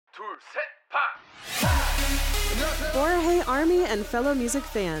둘, 셋, 파! For Hey Army and fellow music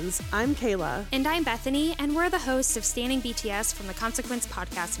fans, I'm Kayla. And I'm Bethany, and we're the hosts of Standing BTS from the Consequence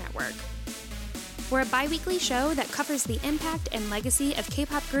Podcast Network. We're a bi-weekly show that covers the impact and legacy of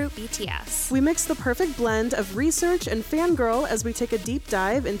K-pop group BTS. We mix the perfect blend of research and fangirl as we take a deep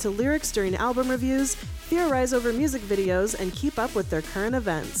dive into lyrics during album reviews, theorize over music videos, and keep up with their current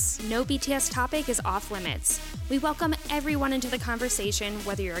events. No BTS topic is off limits. We welcome everyone into the conversation,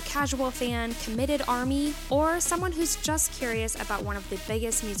 whether you're a casual fan, committed ARMY, or someone who's just curious about one of the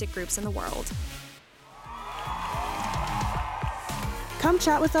biggest music groups in the world. Come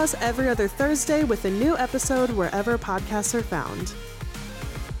chat with us every other Thursday with a new episode wherever podcasts are found.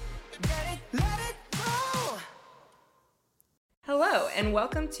 Hello, and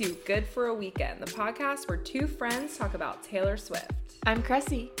welcome to Good for a Weekend, the podcast where two friends talk about Taylor Swift. I'm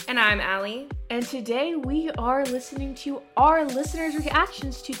Cressy. And I'm Allie. And today we are listening to our listeners'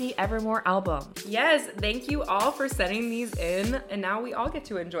 reactions to the Evermore album. Yes, thank you all for sending these in, and now we all get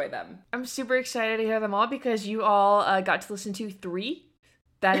to enjoy them. I'm super excited to hear them all because you all got to listen to three.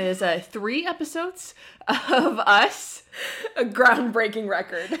 That is 3 episodes of us. A groundbreaking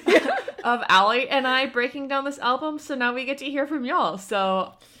record. Of Allie and I breaking down this album, so now we get to hear from y'all.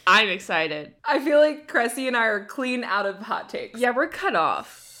 So I'm excited. I feel like Cressy and I are clean out of hot takes. Yeah, we're cut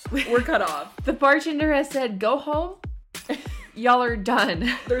off. We're cut off. The bartender has said, go home. Y'all are done.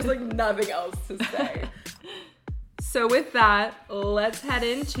 There's like nothing else to say. So with that, let's head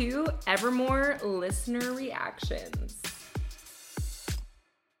into Evermore listener reactions.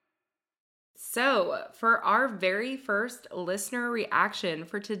 So, for our very first listener reaction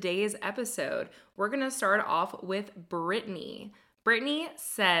for today's episode, we're going to start off with Brittany. Brittany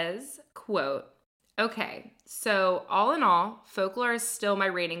says, quote, "Okay, so all in all, Folklore is still my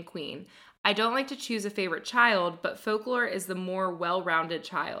reigning queen. I don't like to choose a favorite child, but Folklore is the more well-rounded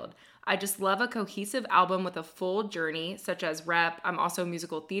child. I just love a cohesive album with a full journey, such as Rep. I'm also a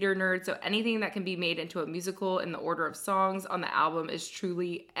musical theater nerd, so anything that can be made into a musical in the order of songs on the album is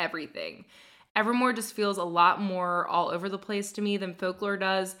truly everything. Evermore just feels a lot more all over the place to me than Folklore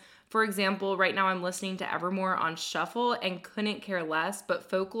does. For example, right now I'm listening to Evermore on shuffle and couldn't care less, but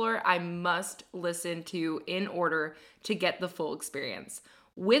Folklore I must listen to in order to get the full experience.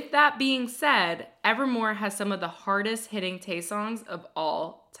 With that being said, Evermore has some of the hardest hitting Tay songs of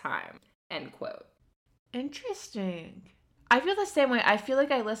all time." End quote. Interesting. I feel the same way. I feel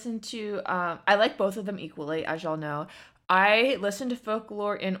like I listen to, I like both of them equally, as y'all know. I listen to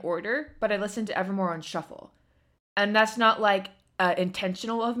Folklore in order, but I listen to Evermore on shuffle. And that's not like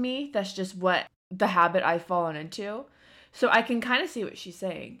intentional of me. That's just what the habit I've fallen into. So I can kind of see what she's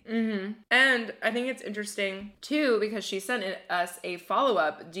saying. Mm-hmm. And I think it's interesting too because she sent us a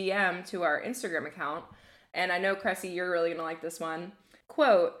follow-up DM to our Instagram account. And I know, Cressy, you're really going to like this one.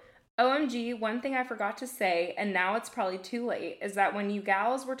 Quote, "OMG, one thing I forgot to say, and now it's probably too late, is that when you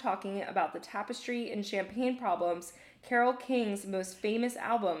gals were talking about the Tapestry and Champagne problems, Carole King's most famous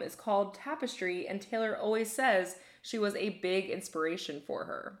album is called Tapestry, and Taylor always says she was a big inspiration for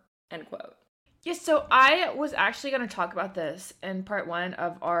her." End quote. Yes, so I was actually going to talk about this in part 1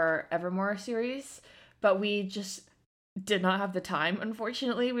 of our Evermore series, but we just did not have the time,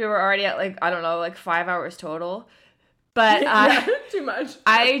 unfortunately. We were already at 5 hours total. But yeah, too much.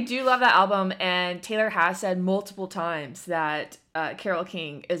 I do love that album, and Taylor has said multiple times that Carole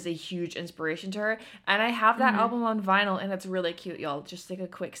King is a huge inspiration to her. And I have that album on vinyl, and it's really cute, y'all. Just like a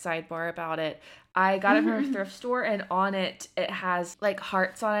quick sidebar about it. I got it from a thrift store, and on it, it has like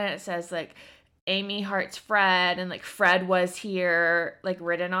hearts on it. It says like Amy hearts Fred, and like Fred was here, like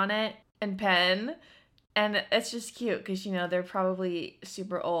written on it in pen. And it's just cute because, you know, they're probably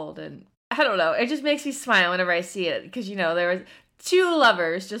super old, and I don't know. It just makes me smile whenever I see it because, you know, there was 2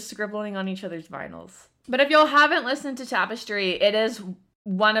 lovers just scribbling on each other's vinyls. But if y'all haven't listened to Tapestry, it is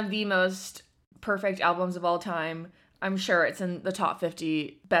one of the most perfect albums of all time. I'm sure it's in the top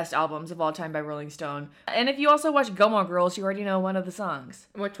 50 best albums of all time by Rolling Stone. And if you also watch Gilmore Girls, you already know one of the songs.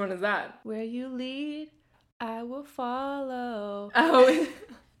 Which one is that? Where you lead, I will follow. Oh,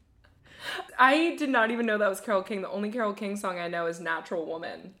 I did not even know that was Carole King. The only Carole King song I know is Natural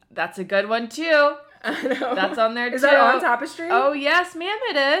Woman. That's a good one, too. I know. That's on there, too. Is that on Tapestry? Oh, yes, ma'am,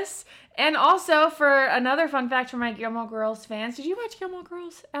 it is. And also, for another fun fact for my Gilmore Girls fans, did you watch Gilmore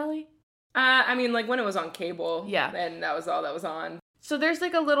Girls, Allie? I mean, like, when it was on cable. Yeah. And that was all that was on. So there's,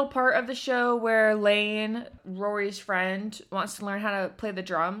 like, a little part of the show where Lane, Rory's friend, wants to learn how to play the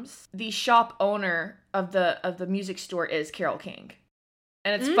drums. The shop owner of the music store is Carole King.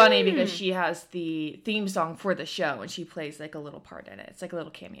 And it's funny because she has the theme song for the show, and she plays, like, a little part in it. It's like a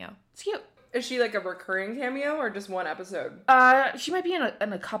little cameo. It's cute. Is she like a recurring cameo or just one episode? She might be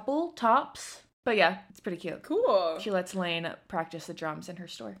in a couple tops, but yeah, it's pretty cute. Cool. She lets Lane practice the drums in her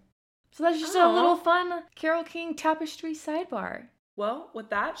store. So that's just a little fun Carole King tapestry sidebar. Well, with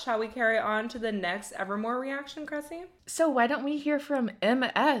that, shall we carry on to the next Evermore reaction, Cressy? So why don't we hear from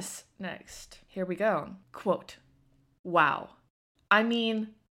MS next? Here we go. Quote, wow. I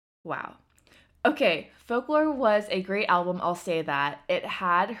mean, wow. Okay, Folklore was a great album, I'll say that. It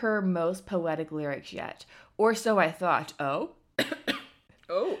had her most poetic lyrics yet. Or so I thought. Oh?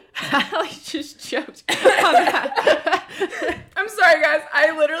 Oh. I just choked on that. I'm sorry, guys.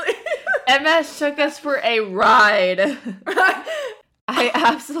 I literally... MS took us for a ride. I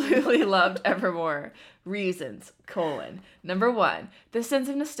absolutely loved Evermore. Reasons, : Number 1, the sense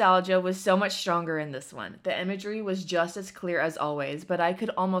of nostalgia was so much stronger in this one. The imagery was just as clear as always, but I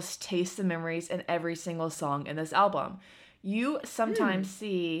could almost taste the memories in every single song in this album. You sometimes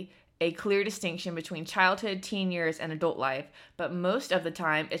see a clear distinction between childhood, teen years, and adult life, but most of the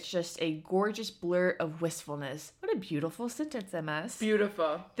time it's just a gorgeous blur of wistfulness. What a beautiful sentence, MS.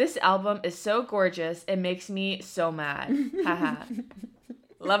 Beautiful. This album is so gorgeous, it makes me so mad. Haha.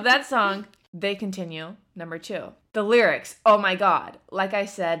 Love that song. They continue. Number 2, the lyrics. Oh my god. Like I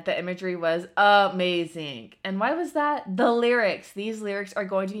said, the imagery was amazing. And why was that? The lyrics. These lyrics are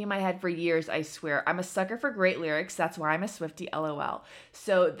going to be in my head for years, I swear. I'm a sucker for great lyrics. That's why I'm a Swiftie, LOL.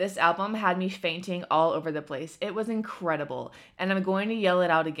 So this album had me fainting all over the place. It was incredible. And I'm going to yell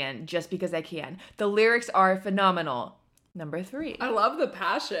it out again just because I can. The lyrics are phenomenal. Number 3. I love the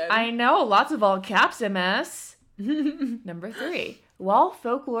passion. I know. Lots of all caps, MS. Number 3. While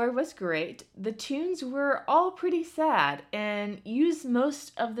Folklore was great, the tunes were all pretty sad and used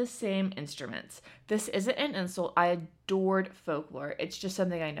most of the same instruments. This isn't an insult. I adored Folklore. It's just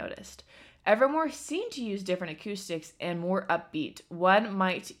something I noticed. Evermore seemed to use different acoustics and more upbeat. One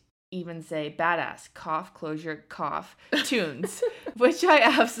might even say badass, cough, closure, cough, tunes, which I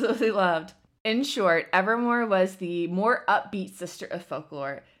absolutely loved. In short, Evermore was the more upbeat sister of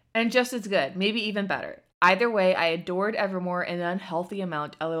Folklore, and just as good, maybe even better. Either way, I adored Evermore an unhealthy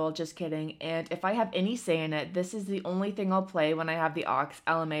amount, lol, just kidding, and if I have any say in it, this is the only thing I'll play when I have the aux,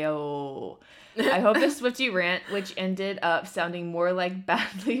 LMAO. I hope the Swiftie rant, which ended up sounding more like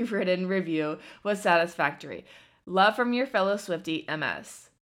badly written review, was satisfactory. Love from your fellow Swiftie, MS.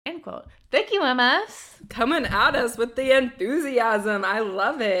 End quote. Thank you, MS. Coming at us with the enthusiasm. I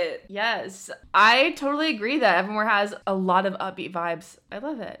love it. Yes, I totally agree that Evermore has a lot of upbeat vibes. I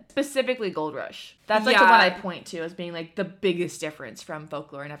love it. Specifically Gold Rush. That's like the one I point to as being like the biggest difference from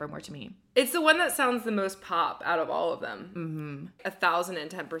Folklore and Evermore to me. It's the one that sounds the most pop out of all of them.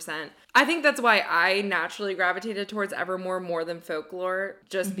 1,010%. I think that's why I naturally gravitated towards Evermore more than Folklore,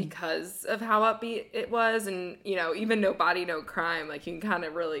 just because of how upbeat it was. And, you know, even No Body, No Crime, like you can kind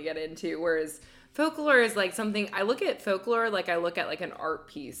of really get into. Whereas Folklore is like something, I look at Folklore like I look at like an art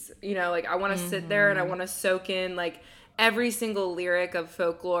piece. You know, like I want to sit there and I want to soak in like every single lyric of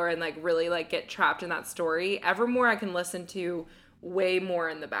Folklore and like really like get trapped in that story. Evermore I can listen to way more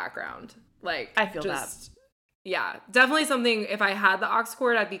in the background. Like I feel that. Yeah, definitely something. If I had the aux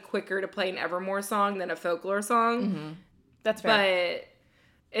cord, I'd be quicker to play an Evermore song than a Folklore song. That's fair. But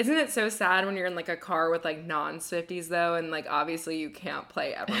isn't it so sad when you're in like a car with like non-Swifties though, and like obviously you can't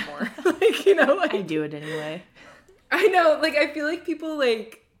play Evermore? Like, you know, like I do it anyway. I know. Like I feel like people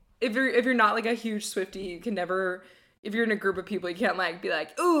like if you're not like a huge Swiftie, you can never. If you're in a group of people, you can't like be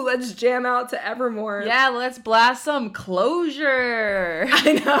like, ooh, let's jam out to Evermore. Yeah, let's blast some Closure.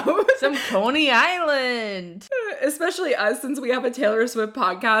 I know. Some Coney Island. Especially us, since we have a Taylor Swift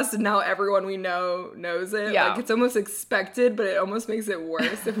podcast and now everyone we know knows it. Yeah. Like it's almost expected, but it almost makes it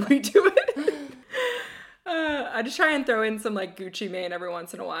worse if we do it. I just try and throw in some like Gucci Mane every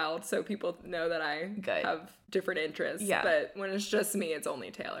once in a while so people know that I have different interests. Yeah. But when it's just me, it's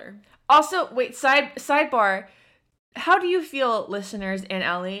only Taylor. Also, wait, sidebar. How do you feel, listeners and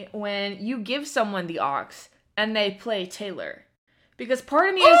Allie, when you give someone the aux and they play Taylor? Because part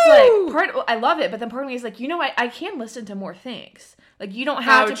of me is like, I love it, but then part of me is like, you know, I can listen to more things. Like, you don't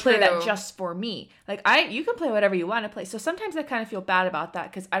have to play that just for me. Like, you can play whatever you want to play. So sometimes I kind of feel bad about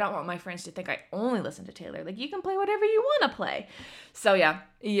that because I don't want my friends to think I only listen to Taylor. Like, you can play whatever you want to play. So yeah.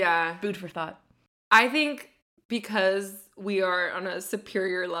 Yeah. Food for thought. I think because we are on a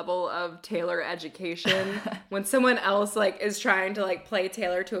superior level of Taylor education, when someone else like is trying to like play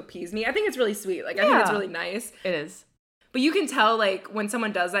Taylor to appease me, I think it's really sweet. Like I think it's really nice. It is. But you can tell like when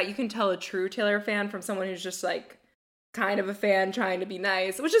someone does that, you can tell a true Taylor fan from someone who's just like kind of a fan trying to be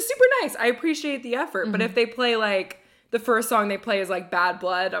nice, which is super nice. I appreciate the effort. But if they play like the first song they play is like Bad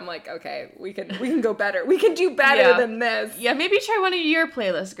Blood, I'm like, okay, we can go better. We can do better than this. Yeah, maybe try one of your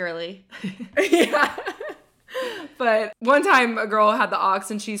playlists, girly. Yeah. But one time a girl had the aux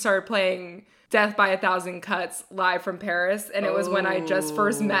and she started playing Death by a Thousand Cuts live from Paris, and it was when I just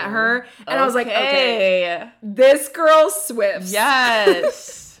first met her, and I was like, okay, this girl swifts.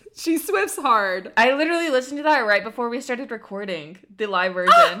 Yes. She swifts hard. I literally listened to that right before we started recording the live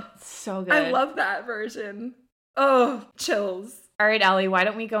version. So good. I love that version. Oh, chills. All right, Allie, why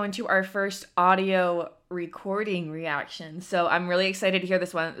don't we go into our first audio recording reaction? So I'm really excited to hear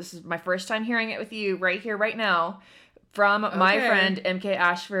this one. This is my first time hearing it with you right here, right now. From my friend, MK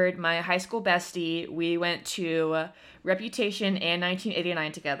Ashford, my high school bestie. We went to Reputation and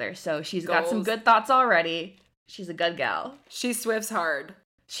 1989 together. So she's got some good thoughts already. She's a good gal. She swifts hard.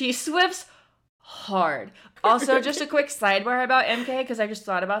 She swifts hard. Also, just a quick sidebar about MK, because I just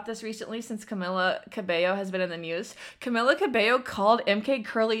thought about this recently since Camila Cabello has been in the news. Camila Cabello called MK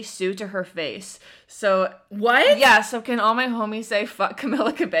Curly Sue to her face. So, what? Yeah, so can all my homies say fuck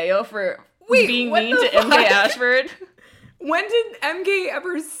Camila Cabello for being mean to MK Ashford? When did MK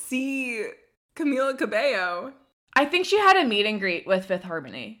ever see Camila Cabello? I think she had a meet and greet with Fifth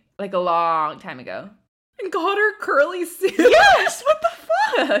Harmony, like a long time ago. And called her Curly Sue? Yes! What the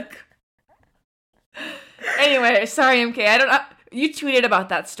fuck? Anyway, sorry, MK. You tweeted about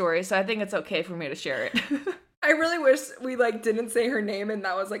that story, so I think it's okay for me to share it. I really wish we didn't say her name and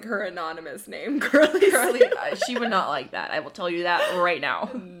that was her anonymous name, Curly. She would not like that. I will tell you that right now.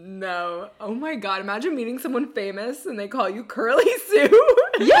 No. Oh my god, imagine meeting someone famous and they call you Curly Sue.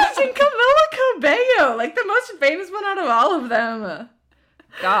 Yes, and Camila Cabello, the most famous one out of all of them.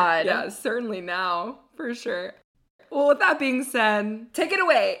 God. Yeah, certainly now, for sure. Well, with that being said, take it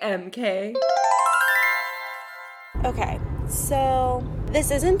away, MK. Okay, so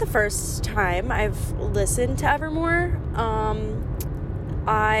this isn't the first time I've listened to Evermore.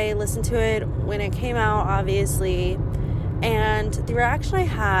 I listened to it when it came out, obviously, and the reaction I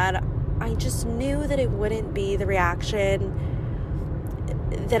had, I just knew that it wouldn't be the reaction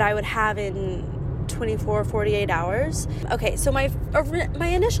that I would have in 24, 48 hours. Okay, so my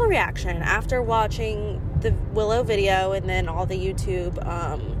initial reaction after watching the Willow video and then all the YouTube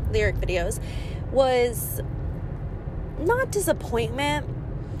lyric videos was not disappointment,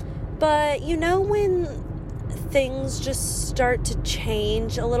 but when things just start to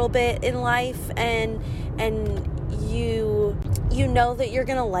change a little bit in life and you know that you're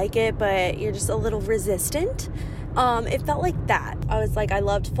gonna like it, but you're just a little resistant. It felt like that. I was like, I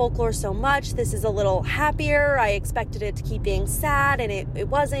loved Folklore so much. This is a little happier. I expected it to keep being sad, and it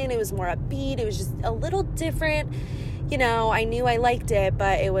wasn't. It was more upbeat. It was just a little different. I knew I liked it,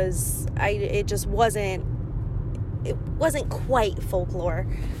 but it wasn't quite Folklore.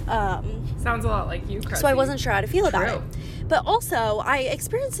 Sounds a lot like you, Cressy. So I wasn't sure how to feel about it. But also, I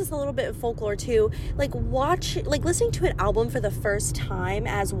experienced this a little bit in Folklore too. Listening to an album for the first time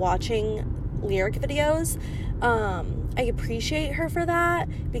as watching lyric videos. I appreciate her for that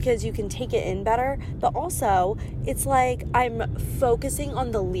because you can take it in better. But also, it's like I'm focusing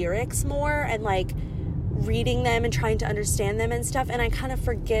on the lyrics more and reading them and trying to understand them and stuff, and I kind of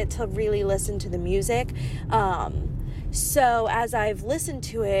forget to really listen to the music. So as I've listened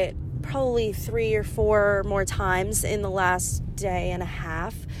to it probably 3 or 4 more times in the last day and a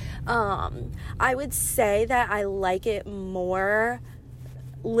half, I would say that I like it more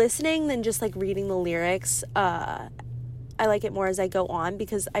listening than just reading the lyrics. I like it more as I go on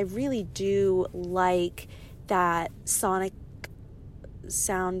because I really do like that sonic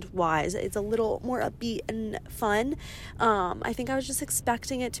sound wise. It's a little more upbeat and fun. I think I was just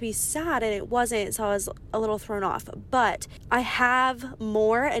expecting it to be sad and it wasn't, so I was a little thrown off. But I have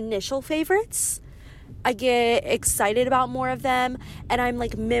more initial favorites. I get excited about more of them, and I'm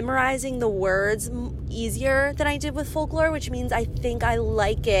memorizing the words easier than I did with Folklore, which means I think I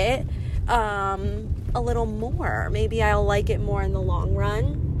like it a little more. Maybe I'll like it more in the long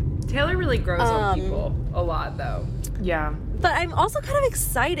run. Taylor really grows on people a lot, though. Yeah. But I'm also kind of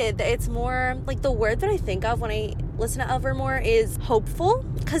excited that it's more, the word that I think of when I listen to Evermore is hopeful,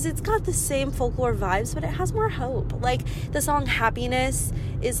 because it's got the same Folklore vibes, but it has more hope. The song Happiness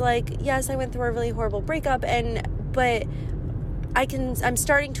is yes, I went through a really horrible breakup, but I'm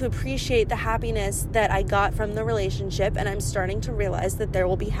starting to appreciate the happiness that I got from the relationship, and I'm starting to realize that there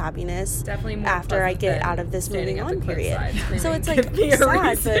will be happiness after I get out of this moving on period. So it's sad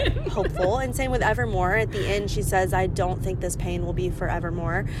but hopeful. And same with Evermore. At the end she says, I don't think this pain will be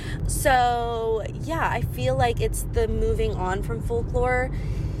forevermore. So yeah, I feel like it's the moving on from Folklore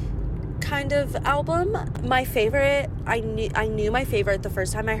kind of album. My favorite, I knew my favorite the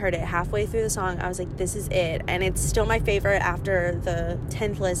first time I heard it. Halfway through the song, I was like, this is it. And it's still my favorite after the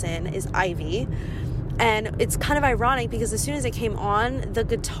 10th listen is Ivy. And it's kind of ironic because as soon as it came on, the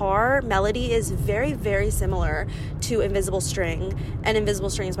guitar melody is very, very similar to Invisible String. And Invisible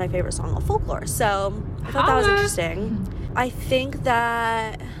String is my favorite song of Folklore. So I thought that was interesting. I think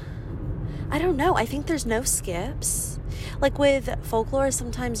that, I don't know, I think there's no skips. Like with Folklore,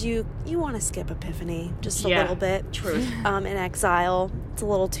 sometimes you want to skip Epiphany just a little bit. True. In Exile, it's a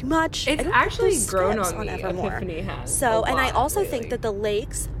little too much. It's actually grown on me. Evermore. Epiphany has. So, and I also think that The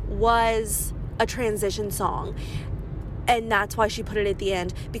Lakes was a transition song, and that's why she put it at the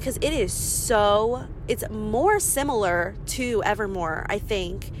end, because it's more similar to Evermore, I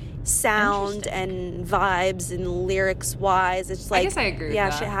think, sound and vibes and lyrics wise. It's like, I guess I agree with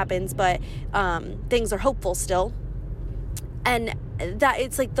that. Shit happens, but things are hopeful still, and that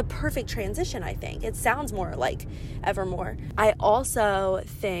it's like the perfect transition. I think it sounds more like Evermore. I also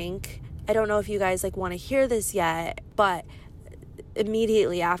think, I don't know if you guys like want to hear this yet, but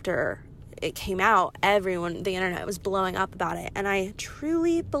immediately after it came out, the internet was blowing up about it, and I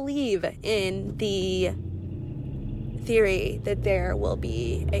truly believe in the theory that there will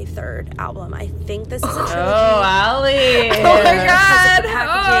be a third album. I think this is a trilogy. Oh, Allie! Oh my God!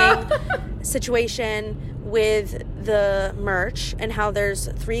 Packaging situation with the merch and how there's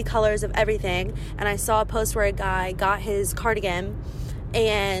 3 colors of everything, and I saw a post where a guy got his cardigan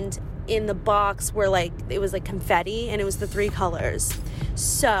and in the box were like, it was like confetti and it was the 3 colors.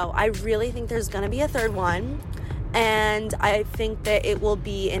 So I really think there's gonna be a third one, and I think that it will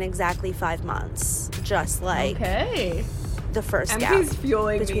be in exactly 5 months, just like the first gap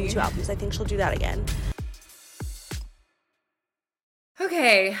between the 2 albums. I think she'll do that again.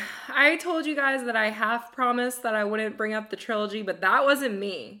 Okay, I told you guys that I half promised that I wouldn't bring up the trilogy, but that wasn't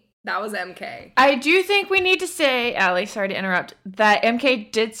me. That was MK. I do think we need to say, Allie, sorry to interrupt, that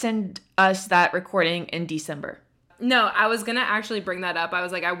MK did send us that recording in December. No, I was going to actually bring that up. I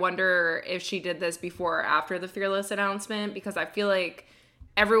was like, I wonder if she did this before or after the Fearless announcement, because I feel like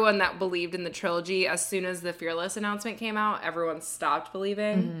everyone that believed in the trilogy, as soon as the Fearless announcement came out, everyone stopped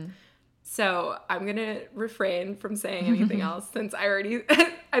believing. Mm-hmm. So I'm going to refrain from saying anything else since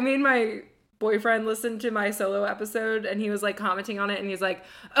I made my boyfriend listen to my solo episode, and he was like commenting on it, and he's like,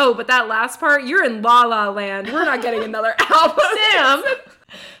 oh, but that last part, you're in La La Land. We're not getting another album. Sam,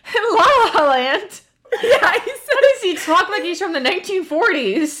 in La La Land? Yeah, he said, how does he talk like he's from the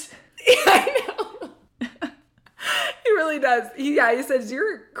 1940s? Yeah, I know. He really does. He says,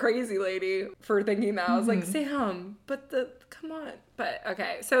 you're a crazy lady for thinking that. I was like, Sam, but come on. But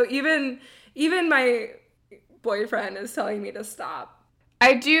okay, so even my boyfriend is telling me to stop.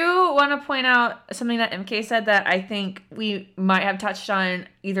 I do want to point out something that MK said that I think we might have touched on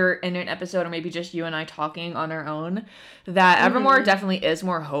either in an episode or maybe just you and I talking on our own, that Evermore definitely is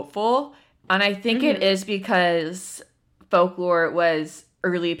more hopeful. And I think it is because Folklore was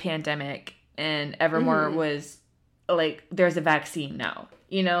early pandemic and Evermore was like, there's a vaccine now,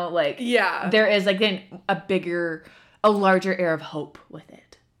 you know, like, there is like a larger air of hope with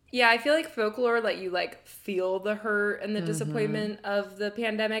it. Yeah, I feel like Folklore let you like feel the hurt and the disappointment of the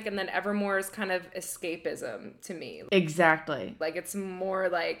pandemic, and then Evermore is kind of escapism to me. Exactly. Like it's more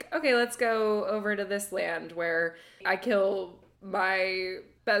like, okay, let's go over to this land where I kill my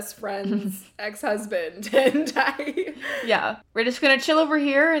best friend's ex-husband and we're just gonna chill over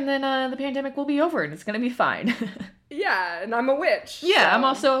here, and then the pandemic will be over and it's gonna be fine. Yeah, and I'm a witch. Yeah, so. I'm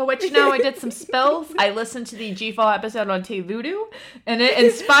also a witch now. I did some spells. I listened to the G-Fall episode on Tay Voodoo, and it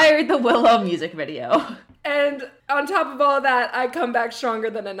inspired the Willow music video. And on top of all that, I come back stronger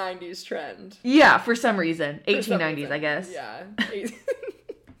than a 90s trend. Yeah, for some reason. 1890s, I guess. Yeah.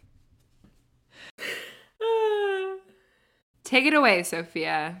 Take it away,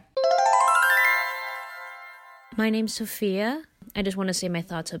 Sophia. My name's Sophia. I just want to say my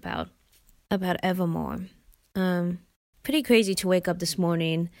thoughts about Evermore. Pretty crazy to wake up this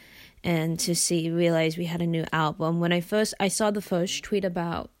morning and to realize we had a new album. When I saw the first tweet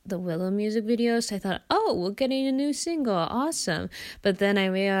about the Willow music videos, I thought, oh, we're getting a new single, awesome. But then I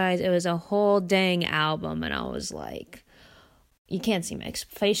realized it was a whole dang album, and I was like, you can't see my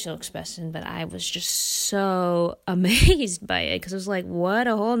facial expression, but I was just so amazed by it, because it was like, what,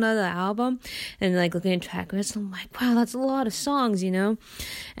 a whole nother album? And like looking at track lists, I'm like, wow, that's a lot of songs, you know?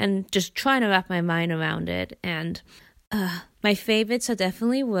 And just trying to wrap my mind around it. And my favorites are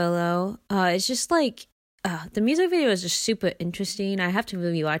definitely Willow. It's just like, the music video was just super interesting. I have to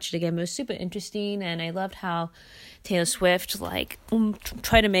really watch it again, but it was super interesting, and I loved how Taylor Swift like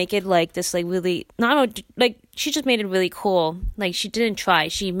tried to make it like this, like really not like she just made it really cool. Like she didn't try;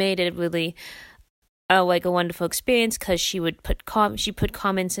 she made it really like a wonderful experience because she would put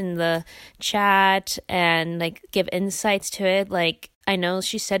comments in the chat and like give insights to it. Like I know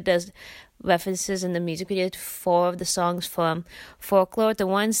she said there's references in the music video to 4 of the songs from Folklore. The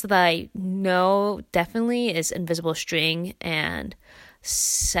ones that I know definitely is Invisible String and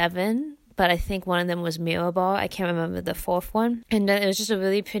 7, but I think one of them was Mirror Ball. I can't remember the 4th one. And it was just a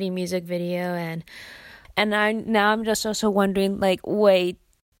really pretty music video, and I'm just also wondering, like, wait,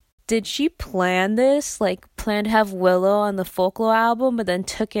 did she plan this? Like, plan to have Willow on the Folklore album, but then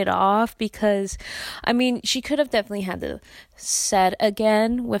took it off? Because, I mean, she could have definitely had the set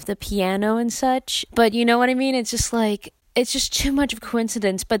again with the piano and such. But you know what I mean? It's just like, it's just too much of a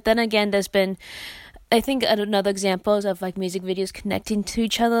coincidence. But then again, there's been, I think another example of like music videos connecting to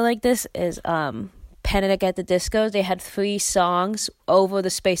each other like this is Panic at the Disco. They had 3 songs over the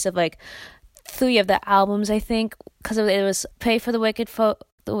space of like 3 of the albums, I think, because it was Pray for the Wicked for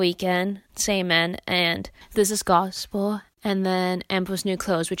the Weekend, Amen, and This Is Gospel, and then Emperor's New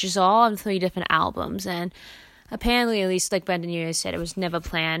Clothes, which is all on 3 different albums. And apparently, at least like Brendan Urie said, it was never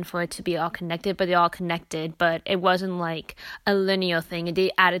planned for it to be all connected, but they're all connected. But it wasn't like a linear thing, and they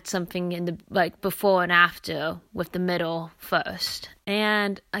added something in the like before and after with the middle first.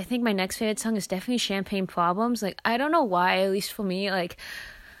 And I think my next favorite song is definitely Champagne Problems. Like I don't know why, at least for me, like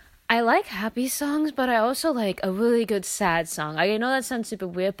I like happy songs, but I also like a really good sad song. I know that sounds super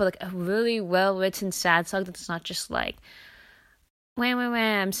weird, but like a really well-written sad song that's not just like, wham, wham,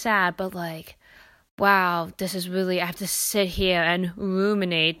 wham, I'm sad, but like, wow, this is really, I have to sit here and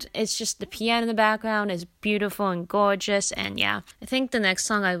ruminate. It's just the piano in the background is beautiful and gorgeous, and yeah. I think the next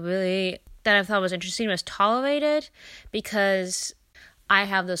song that I thought was interesting was Tolerated, because I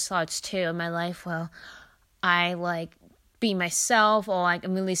have those thoughts too in my life where I like be myself, or like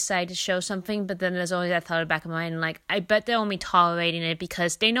I'm really excited to show something, but then there's always that thought in the back of my mind, like I bet they're only tolerating it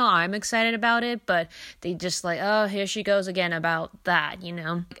because they know I'm excited about it, but they just like, oh, here she goes again about that, you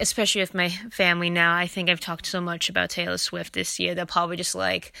know. Especially with my family now, I think I've talked so much about Taylor Swift this year, they're probably just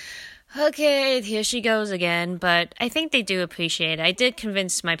like, okay, here she goes again. But I think they do appreciate it. I did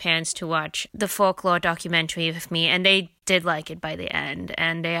convince my parents to watch the Folklore documentary with me, and they did like it by the end,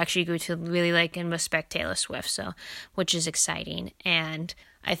 and they actually grew to really like and respect Taylor Swift, so which is exciting. And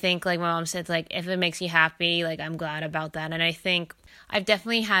I think like my mom said, like if it makes you happy, like I'm glad about that. And I think I've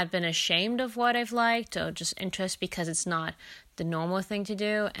definitely been ashamed of what I've liked or just interest because it's not the normal thing to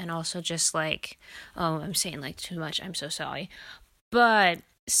do, and also just like, oh, I'm saying like too much, I'm so sorry. But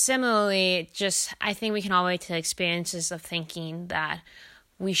similarly, just I think we can all relate to experiences of thinking that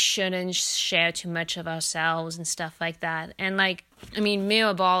we shouldn't share too much of ourselves and stuff like that. And like, I mean,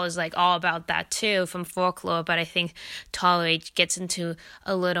 Mirror Ball is like all about that too from Folklore, but I think Tolerate gets into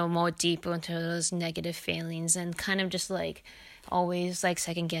a little more deeper into those negative feelings and kind of just like always like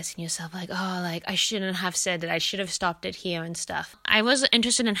second guessing yourself, like, oh, like I shouldn't have said that, I should have stopped it here and stuff. I was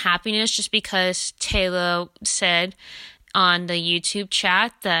interested in Happiness just because Taylor said on the YouTube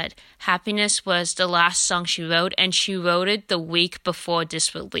chat that Happiness was the last song she wrote, and she wrote it the week before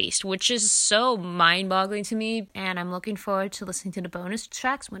this released, which is so mind-boggling to me. And I'm looking forward to listening to the bonus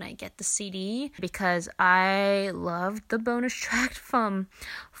tracks when I get the CD, because I loved the bonus track from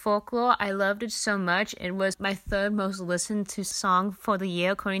Folklore. I loved it so much. It was my 3rd most listened to song for the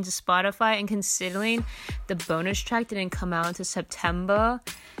year according to Spotify, and considering the bonus track didn't come out until September,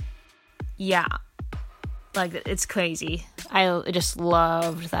 yeah, like, it's crazy. I just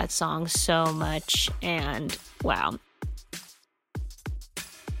loved that song so much, and wow.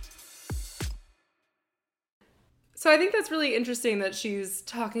 So I think that's really interesting that she's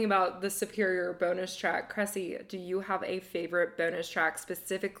talking about the superior bonus track. Cressy, do you have a favorite bonus track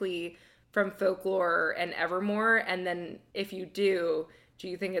specifically from Folklore and Evermore? And then if you do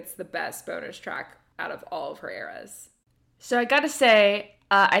you think it's the best bonus track out of all of her eras? So I gotta say,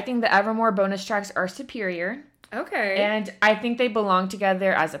 I think the Evermore bonus tracks are superior. Okay. And I think they belong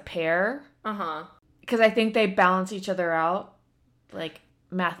together as a pair. Uh-huh. Because I think they balance each other out, like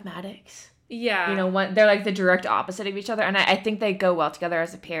mathematics. Yeah. You know, they're like the direct opposite of each other, and I think they go well together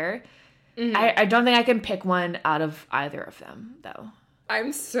as a pair. Mm-hmm. I don't think I can pick one out of either of them, though.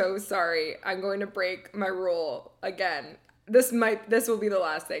 I'm so sorry. I'm going to break my rule again. This will be the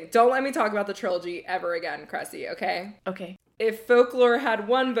last thing. Don't let me talk about the trilogy ever again, Cressy, okay? Okay. If Folklore had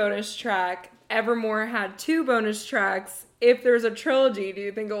 1 bonus track, Evermore had 2 bonus tracks. If there's a trilogy, do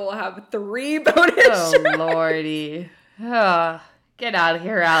you think it will have 3 bonus tracks? Oh, lordy. Get out of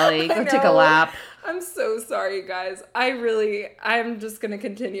here, Allie. Go take a know. lap. I'm so sorry, guys. I'm just going to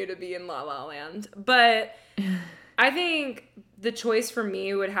continue to be in La La Land. But I think the choice for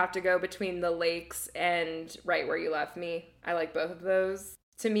me would have to go between The Lakes and Right Where You Left Me. I like both of those.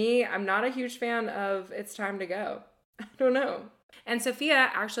 To me, I'm not a huge fan of It's Time to Go. I don't know. And Sophia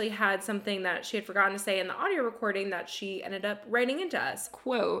actually had something that she had forgotten to say in the audio recording that she ended up writing into us.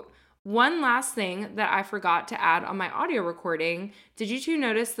 Quote, "One last thing that I forgot to add on my audio recording. Did you two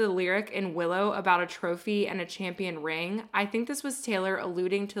notice the lyric in Willow about a trophy and a champion ring? I think this was Taylor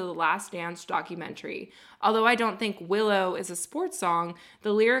alluding to the Last Dance documentary. Although I don't think Willow is a sports song,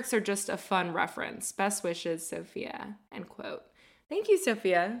 the lyrics are just a fun reference. Best wishes, Sophia." End quote. Thank you,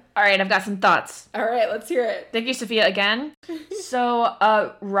 Sophia. All right, I've got some thoughts. All right, let's hear it. Thank you, Sophia, again.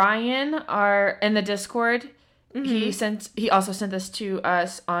 So, Ryan, in the Discord, he also sent this to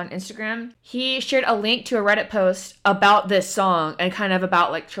us on Instagram. He shared a link to a Reddit post about this song and kind of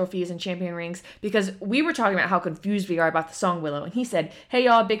about like trophies and champion rings, because we were talking about how confused we are about the song Willow. And he said, "Hey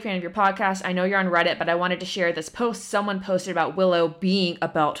y'all, big fan of your podcast. I know you're on Reddit, but I wanted to share this post someone posted about Willow being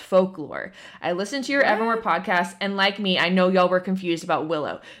about folklore. I listened to your Evermore podcast, and like me, I know y'all were confused about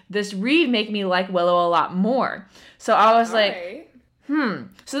Willow. This read made me like Willow a lot more." So I was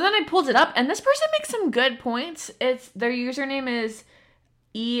So then I pulled it up, and this person makes some good points. Their username is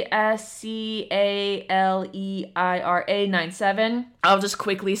ESCALEIRA97. I'll just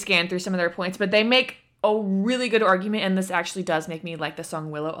quickly scan through some of their points, but they make a really good argument, and this actually does make me like the song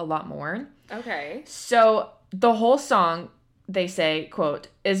Willow a lot more. Okay. So the whole song, they say, quote,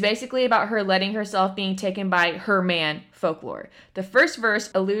 is basically about her letting herself being taken by her man, Folklore. The first verse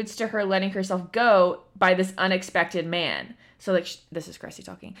alludes to her letting herself go by this unexpected man. So, like, this is Cressy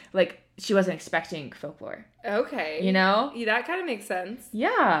talking. Like, she wasn't expecting Folklore. Okay. You know? Yeah, that kind of makes sense.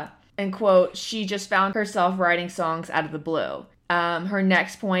 Yeah. And, quote, she just found herself writing songs out of the blue. Her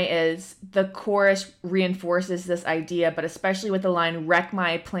next point is the chorus reinforces this idea, but especially with the line, "Wreck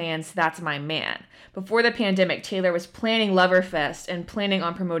my plans, that's my man." Before the pandemic, Taylor was planning Loverfest and planning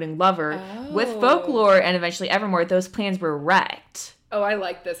on promoting Lover. With Folklore and eventually Evermore, those plans were wrecked. Oh, I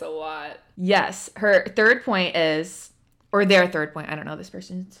like this a lot. Yes. Her third point is... or their third point, I don't know this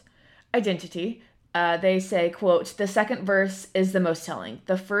person's identity. They say, quote, "The second verse is the most telling.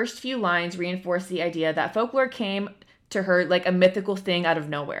 The first few lines reinforce the idea that Folklore came to her like a mythical thing out of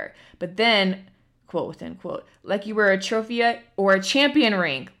nowhere. But then, quote within quote, like you were a trophy or a champion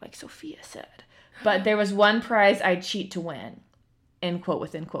ring, like Sophia said. But there was one prize I'd cheat to win." End quote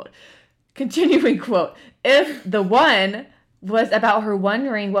within quote. Continuing quote, "If the one was about her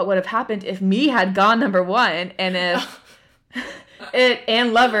wondering what would have happened if me had gone number one, and if... it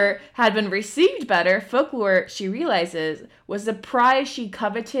and Lover had been received better, Folklore, she realizes, was the prize she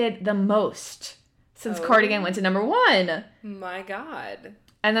coveted the most since Cardigan went to number one." My God.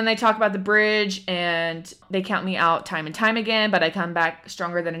 And then they talk about the bridge, and they count me out time and time again, but I come back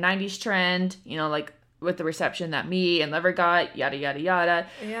stronger than a 90s trend, you know, like with the reception that me and Lover got, yada, yada, yada.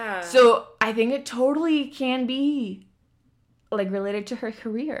 Yeah. So I think it totally can be like related to her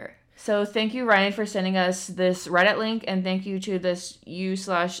career. So thank you, Ryan, for sending us this Reddit link, and thank you to this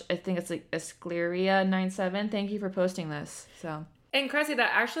I think it's like Escleria97. Thank you for posting this. So. And Cressy, that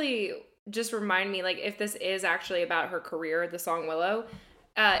actually just reminded me, like, if this is actually about her career, the song Willow,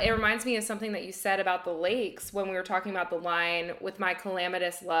 it reminds me of something that you said about the Lakes when we were talking about the line, "With my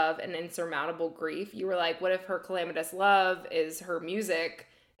calamitous love and insurmountable grief." You were like, what if her calamitous love is her music,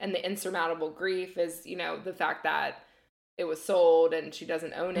 and the insurmountable grief is, you know, the fact that it was sold and she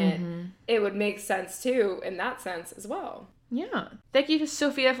doesn't own it. It would make sense too in that sense as well. Yeah. Thank you,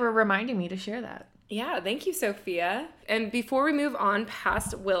 Sophia, for reminding me to share that. Yeah, thank you, Sophia. And before we move on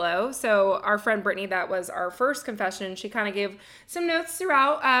past Willow, so our friend Brittany, that was our first confession, she kind of gave some notes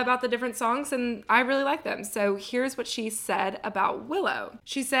throughout about the different songs, and I really like them. So here's what she said about Willow.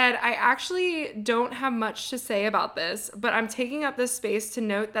 She said, "I actually don't have much to say about this, but I'm taking up this space to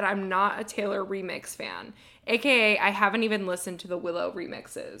note that I'm not a Taylor remix fan. AKA, I haven't even listened to the Willow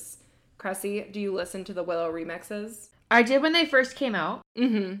remixes." Cressy, do you listen to the Willow remixes? I did when they first came out.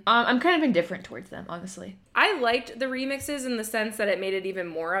 I'm kind of indifferent towards them, honestly. I liked the remixes in the sense that it made it even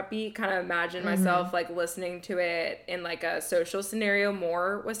more upbeat. Kind of imagine myself like listening to it in like a social scenario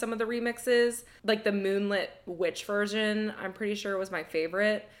more with some of the remixes. Like the Moonlit Witch version, I'm pretty sure was my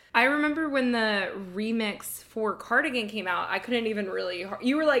favorite. I remember when the remix for Cardigan came out, I couldn't even really...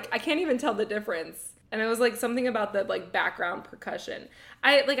 You were like, I can't even tell the difference. And it was like something about the like background percussion.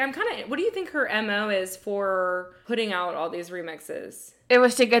 I'm kind of, what do you think her MO is for putting out all these remixes? It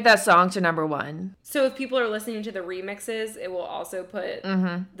was to get that song to number 1. So if people are listening to the remixes, it will also put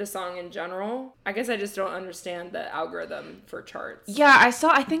the song in general. I guess I just don't understand the algorithm for charts. Yeah,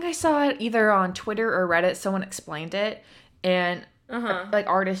 I think I saw it either on Twitter or Reddit. Someone explained it. And like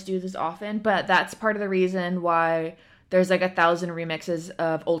artists do this often. But that's part of the reason why there's like 1,000 remixes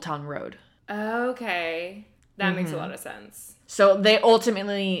of Old Town Road. Okay. That makes a lot of sense. So they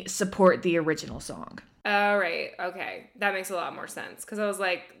ultimately support the original song. Oh, right. Okay. That makes a lot more sense. Because I was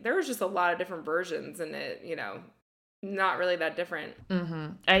like, there was just a lot of different versions and it, not really that different.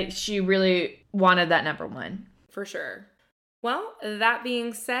 She really wanted that number 1. For sure. Well, that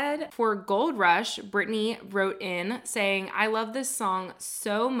being said, for Gold Rush, Brittany wrote in saying, I love this song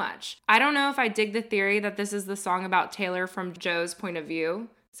so much. I don't know if I dig the theory that this is the song about Taylor from Joe's point of view.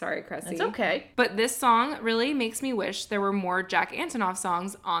 Sorry, Cressy. It's okay. But this song really makes me wish there were more Jack Antonoff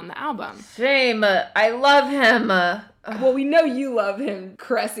songs on the album. Same. I love him. Well, we know you love him,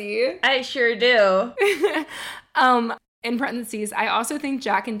 Cressy. I sure do. In parentheses, I also think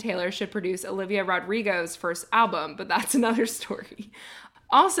Jack and Taylor should produce Olivia Rodrigo's first album, but that's another story.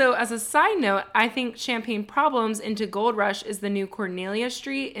 Also, as a side note, I think Champagne Problems into Gold Rush is the new Cornelia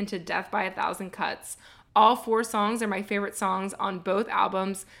Street into Death by a Thousand Cuts. All 4 songs are my favorite songs on both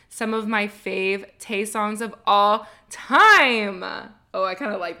albums. Some of my fave Tay songs of all time. Oh, I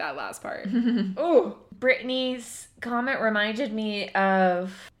kind of like that last part. Oh, Brittany's comment reminded me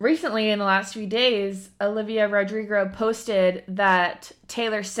of recently in the last few days, Olivia Rodrigo posted that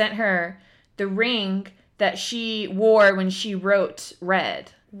Taylor sent her the ring that she wore when she wrote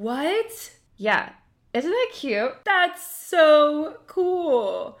Red. what? Yeah. Isn't that cute? That's so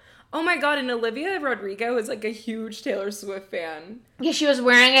cool. Oh my God, and Olivia Rodrigo is like a huge Taylor Swift fan. Yeah, she was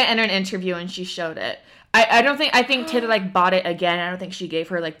wearing it in an interview and she showed it. I think Taylor like bought it again. I don't think she gave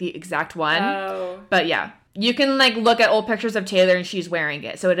her like the exact one. Oh. But yeah, you can like look at old pictures of Taylor and she's wearing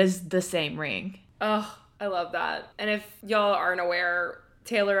it. So it is the same ring. Oh, I love that. And if y'all aren't aware,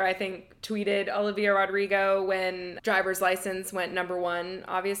 Taylor, I think, tweeted Olivia Rodrigo when Driver's License went number 1,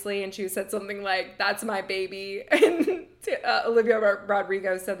 obviously, and she said something like, that's my baby. And Olivia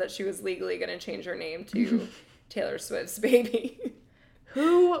Rodrigo said that she was legally going to change her name to Taylor Swift's baby.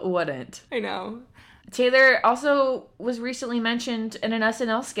 Who wouldn't? I know. Taylor also was recently mentioned in an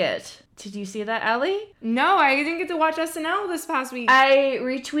SNL skit. Did you see that, Ellie? No, I didn't get to watch SNL this past week. I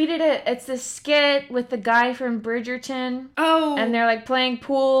retweeted it. It's this skit with the guy from Bridgerton. Oh. And they're like playing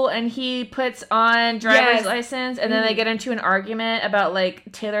pool and he puts on Driver's License and then they get into an argument about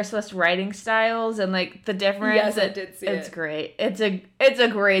like Taylor Swift's writing styles and like the difference. Yes, I did see it. It's great. It's a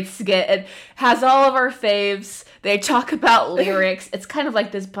great skit. It has all of our faves. They talk about lyrics. It's kind of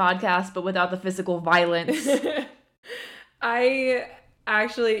like this podcast but without the physical violence. I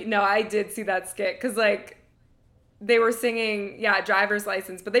did see that skit because, like, they were singing, Driver's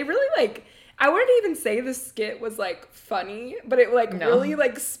License, but they really, like, I wouldn't even say the skit was, like, funny, but it, like, really,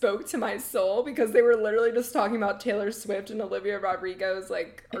 like, spoke to my soul because they were literally just talking about Taylor Swift and Olivia Rodrigo's,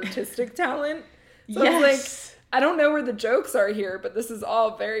 like, artistic talent. So I was like, I don't know where the jokes are here, but this is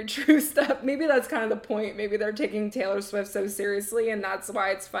all very true stuff. Maybe that's kind of the point. Maybe they're taking Taylor Swift so seriously, and that's why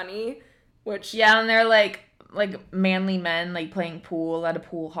it's funny, which... Yeah, and they're, like manly men like playing pool at a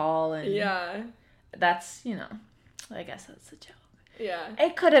pool hall and that's I guess that's the joke.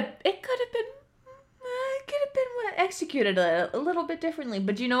 It could have been executed a little bit differently,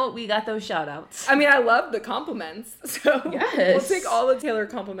 but you know what, we got those shout outs. I mean, I love the compliments, so yes, we'll take all the Taylor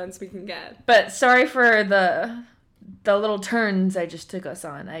compliments we can get. But sorry for the little turns I just took us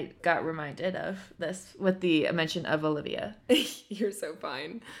on. I got reminded of this with the mention of Olivia. You're so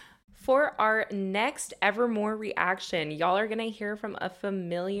fine. For our next Evermore reaction, y'all are going to hear from a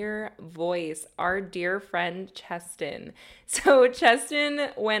familiar voice, our dear friend Cheston. So Cheston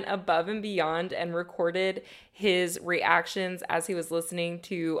went above and beyond and recorded his reactions as he was listening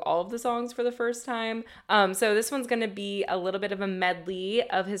to all of the songs for the first time. So this one's going to be a little bit of a medley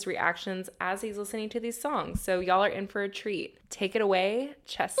of his reactions as he's listening to these songs. So y'all are in for a treat. Take it away,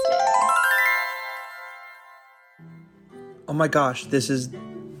 Cheston. Oh my gosh, this is...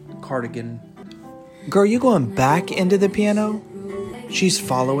 Cardigan. Girl, you going back into the piano? She's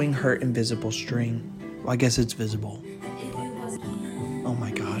following her invisible string. Well, I guess it's visible. Oh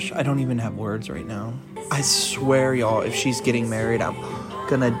my gosh, I don't even have words right now. I swear, y'all, if she's getting married, I'm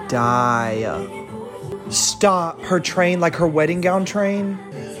gonna die. Stop. Her train, like her wedding gown train.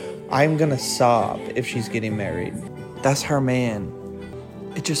 I'm gonna sob if she's getting married. That's her man.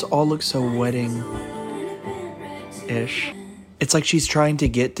 It just all looks so wedding-ish. It's like she's trying to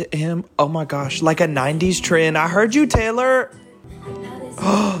get to him. Oh my gosh, like a 90s trend. I heard you, Taylor.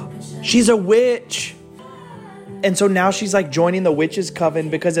 Oh, she's a witch. And so now she's like joining the witches' coven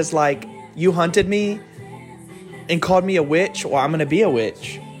because it's like, you hunted me and called me a witch. Well, I'm going to be a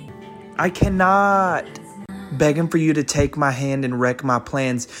witch. I cannot. Begging for you to take my hand and wreck my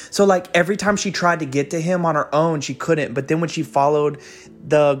plans. So like every time she tried to get to him on her own, she couldn't. But then when she followed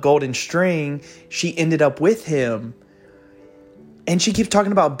the golden string, she ended up with him. And she keeps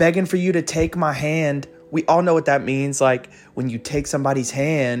talking about begging for you to take my hand. We all know what that means. Like when you take somebody's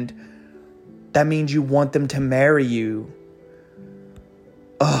hand, that means you want them to marry you.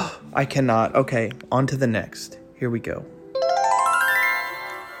 Ugh, I cannot. Okay, on to the next. Here we go.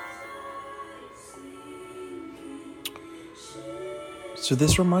 So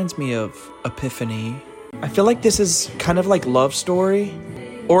this reminds me of Epiphany. I feel like this is kind of like Love Story.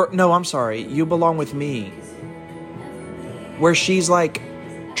 Or, no, I'm sorry. You Belong With Me. Where she's like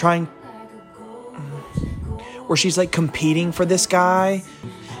where she's like competing for this guy.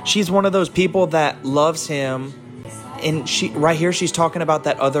 She's one of those people that loves him. And right here, she's talking about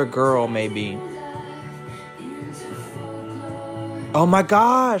that other girl, maybe. Oh my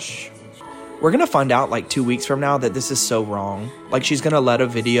gosh. We're going to find out like 2 weeks from now that this is so wrong. Like she's going to let a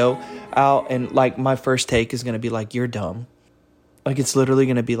video out and like my first take is going to be like, you're dumb. Like it's literally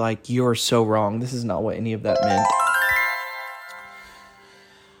going to be like, you're so wrong. This is not what any of that meant.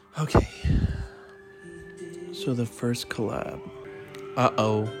 Okay. So the first collab.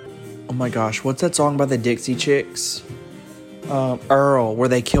 Uh-oh. Oh my gosh. What's that song by the Dixie Chicks? Earl. Where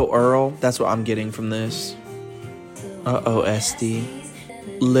they kill Earl. That's what I'm getting from this. Uh-oh, SD.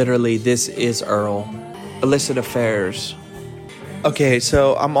 Literally, this is Earl. Illicit Affairs. Okay,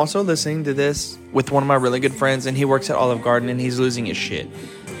 so I'm also listening to this with one of my really good friends, and he works at Olive Garden, and he's losing his shit.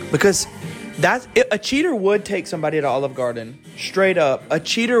 Because a cheater would take somebody to Olive Garden. Straight up, a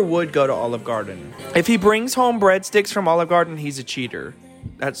cheater would go to Olive Garden. If he brings home breadsticks from Olive Garden, he's a cheater.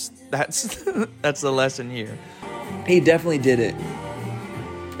 That's the lesson here. He definitely did it.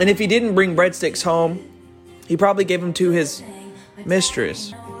 And if he didn't bring breadsticks home, he probably gave them to his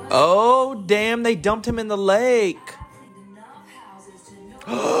mistress. Oh, damn, they dumped him in the lake.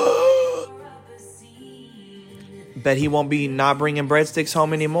 Bet he won't be not bringing breadsticks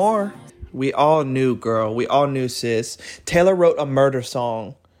home anymore. We all knew, girl. We all knew, sis. Taylor wrote a murder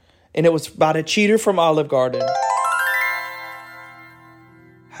song, and it was about a cheater from Olive Garden.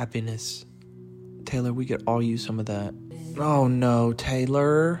 Happiness. Taylor, we could all use some of that. Oh, no,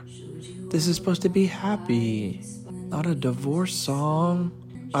 Taylor. This is supposed to be happy. Not a divorce song.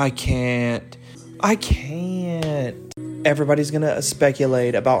 I can't. Everybody's gonna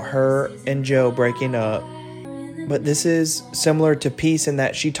speculate about her and Joe breaking up. But this is similar to Peace in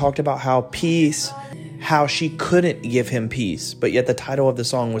that she talked about how she couldn't give him peace. But yet the title of the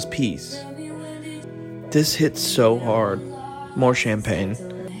song was Peace. This hits so hard. More champagne.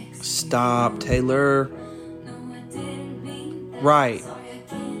 Stop, Taylor. Right.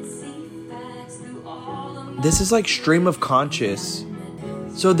 This is like stream of conscious.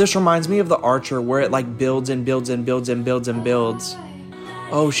 So this reminds me of The Archer, where it like builds and builds and builds and builds and builds.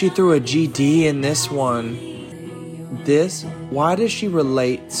 Oh, she threw a GD in this one. Why does she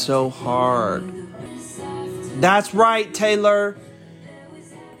relate so hard? That's right, Taylor.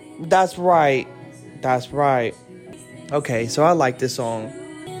 That's right. Okay, so I like this song.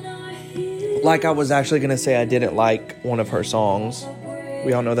 Like I was actually going to say I didn't like one of her songs.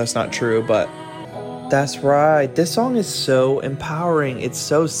 We all know that's not true, but that's right. This song is so empowering. It's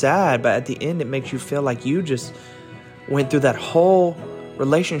so sad, but at the end it makes you feel like you just went through that whole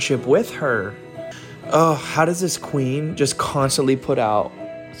relationship with her. Oh, how does this queen just constantly put out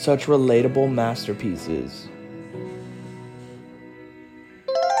such relatable masterpieces?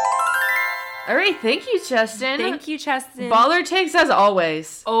 All right, thank you, Cheston. Thank you, Cheston. Baller takes as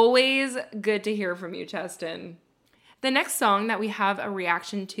always. Always good to hear from you, Cheston. The next song that we have a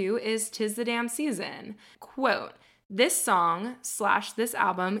reaction to is 'Tis the Damn Season. Quote, this song / this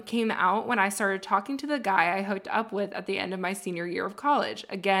album came out when I started talking to the guy I hooked up with at the end of my senior year of college.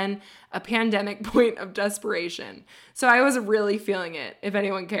 Again, a pandemic point of desperation. So I was really feeling it, if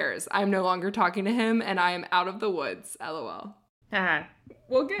anyone cares. I'm no longer talking to him and I am out of the woods. LOL.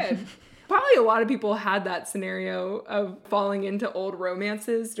 Well, good. Probably a lot of people had that scenario of falling into old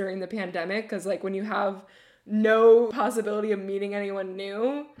romances during the pandemic because like when you have no possibility of meeting anyone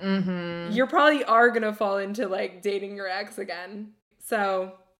new, you probably are going to fall into like dating your ex again.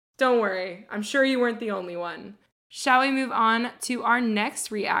 So don't worry. I'm sure you weren't the only one. Shall we move on to our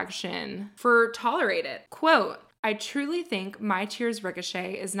next reaction for Tolerate It? Quote, I truly think My Tears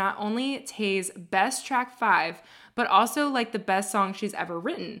Ricochet is not only Tay's best track 5, but also like the best song she's ever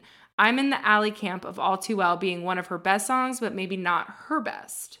written. I'm in the Ally camp of All Too Well being one of her best songs, but maybe not her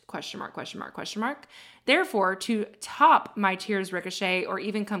best, question mark, question mark, question mark. Therefore, to top My Tears Ricochet or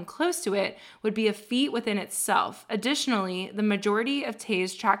even come close to it would be a feat within itself. Additionally, the majority of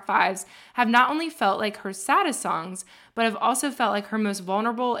Tay's track 5s have not only felt like her saddest songs, but have also felt like her most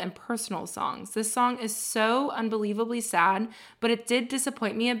vulnerable and personal songs. This song is so unbelievably sad, but it did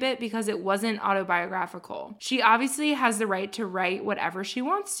disappoint me a bit because it wasn't autobiographical. She obviously has the right to write whatever she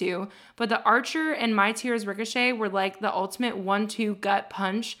wants to, but The Archer and My Tears Ricochet were like the ultimate 1-2 gut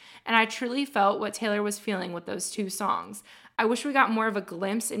punch, and I truly felt what Taylor was feeling with those two songs. I wish we got more of a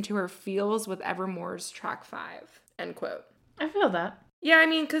glimpse into her feels with Evermore's track 5, end quote. I feel that. Yeah, I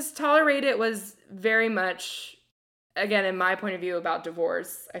mean, because Tolerate It was very much, again, in my point of view about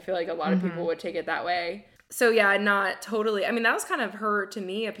divorce. I feel like a lot of people would take it that way. So yeah, not totally. I mean, that was kind of her, to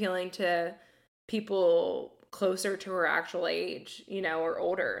me, appealing to people closer to her actual age, you know, or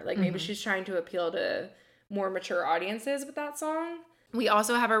older. Like maybe she's trying to appeal to more mature audiences with that song. We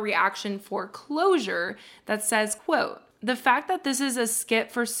also have a reaction for Closure that says, quote, "The fact that this is a skip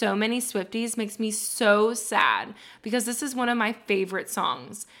for so many Swifties makes me so sad because this is one of my favorite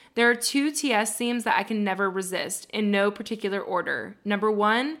songs. There are two TS themes that I can never resist in no particular order. Number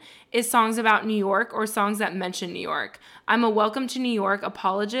one is songs about New York or songs that mention New York. I'm a Welcome to New York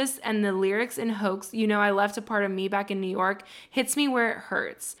apologist, and the lyrics in Hoax, You Know I Left a Part of Me Back in New York, hits me where it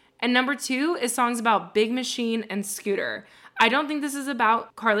hurts. And number two is songs about Big Machine and Scooter. I don't think this is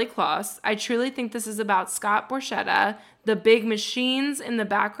about Carly Kloss. I truly think this is about Scott Borchetta, the big machines in the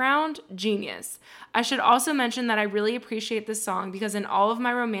background, genius. I should also mention that I really appreciate this song because in all of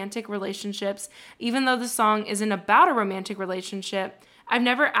my romantic relationships, even though the song isn't about a romantic relationship, I've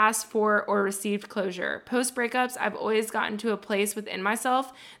never asked for or received closure. Post breakups, I've always gotten to a place within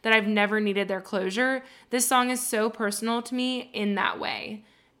myself that I've never needed their closure. This song is so personal to me in that way."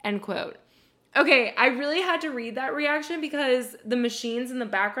 End quote. Okay, I really had to read that reaction because the machines in the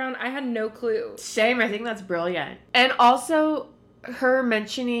background, I had no clue. Same, I think that's brilliant. And also, her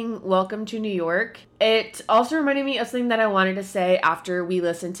mentioning Welcome to New York, it also reminded me of something that I wanted to say after we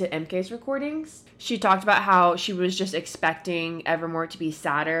listened to MK's recordings. She talked about how she was just expecting Evermore to be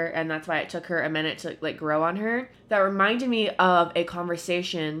sadder, and that's why it took her a minute to grow on her. That reminded me of a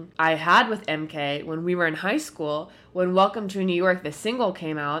conversation I had with MK when we were in high school. When Welcome to New York, the single,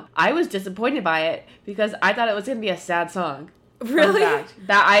 came out, I was disappointed by it because I thought it was going to be a sad song. Really?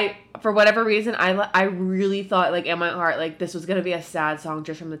 For whatever reason, I really thought, in my heart, this was going to be a sad song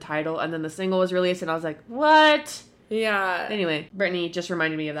just from the title. And then the single was released, and I was like, what? Yeah. Anyway, Brittany just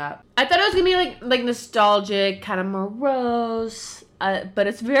reminded me of that. I thought it was going to be, nostalgic, kind of morose, but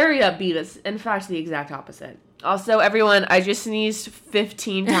it's very upbeat. It's, in fact, the exact opposite. Also, everyone, I just sneezed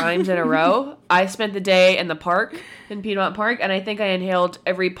 15 times in a row. I spent the day in the park, in Piedmont Park, and I think I inhaled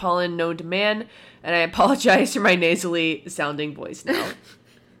every pollen known to man, and I apologize for my nasally sounding voice now.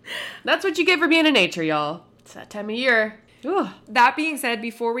 That's what you get for being in nature, y'all. It's that time of year. Ooh. That being said,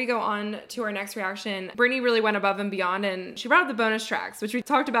 before we go on to our next reaction, Brittany really went above and beyond, and she brought up the bonus tracks, which we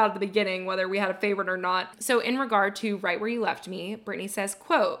talked about at the beginning, whether we had a favorite or not. So in regard to Right Where You Left Me, Brittany says,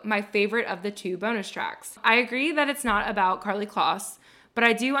 quote, "My favorite of the two bonus tracks. I agree that it's not about Carly Kloss, but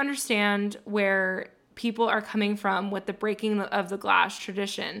I do understand where people are coming from with the breaking of the glass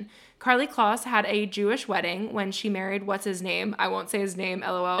tradition. Carly Kloss had a Jewish wedding when she married what's his name? I won't say his name,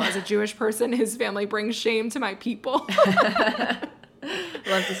 LOL. As a Jewish person, his family brings shame to my people."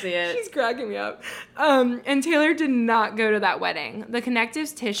 Love to see it. She's cracking me up. And Taylor did not go to that wedding. The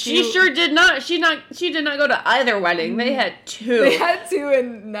connective tissue. She sure did not. She did not go to either wedding. They had two. They had two,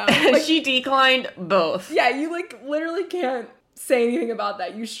 and no. She declined both. Yeah, you literally can't say anything about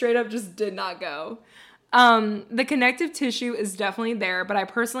that. You straight up just did not go. The connective tissue is definitely there, but I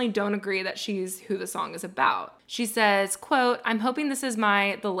personally don't agree that she's who the song is about. She says, quote, "I'm hoping this is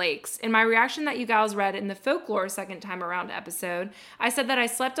The Lakes. In my reaction that you gals read in the Folklore second time around episode, I said that I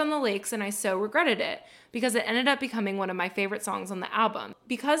slept on the lakes and I so regretted it because it ended up becoming one of my favorite songs on the album.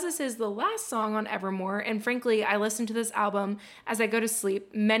 Because this is the last song on Evermore, and frankly, I listen to this album as I go to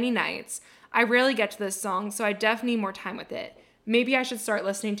sleep many nights, I rarely get to this song, so I definitely need more time with it. Maybe I should start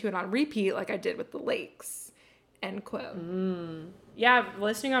listening to it on repeat like I did with The Lakes." End quote. Yeah,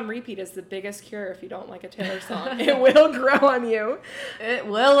 listening on repeat is the biggest cure if you don't like a Taylor song. It will grow on you. It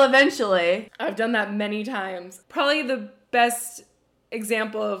will eventually. I've done that many times. Probably the best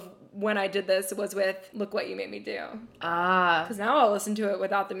example of when I did this was with Look What You Made Me Do. Ah. Because now I'll listen to it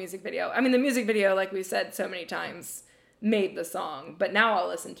without the music video. I mean, the music video, like we said so many times, made the song, but now I'll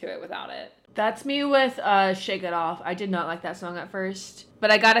listen to it without it. That's me with Shake It Off. I did not like that song at first. But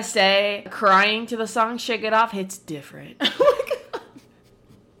I gotta say, crying to the song Shake It Off hits different. Oh my god.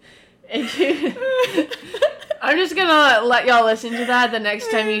 I'm just gonna let y'all listen to that the next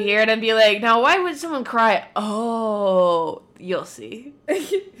time you hear it and be like, now why would someone cry? Oh, you'll see.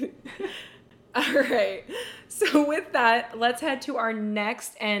 All right. So with that, let's head to our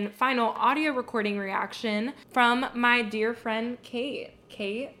next and final audio recording reaction from my dear friend Kate.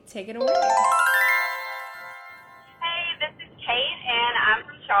 Kate, take it away. Hey, this is Kate, and I'm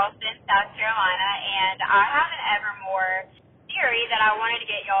from Charleston, South Carolina, and I have an Evermore theory that I wanted to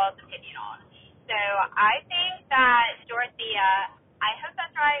get y'all's opinion on. So I think that Dorothea, I hope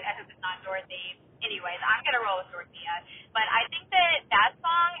that's right, I hope it's not Dorothy. Anyways, I'm going to roll with Dorothea. But I think that that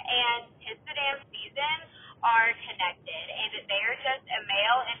song and Tis the Damn Season are connected, and that they are just a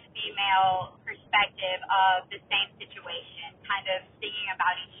male and female perspective of the same situation, kind of singing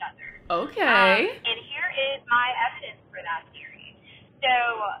about each other. Okay. And here is my evidence for that theory. So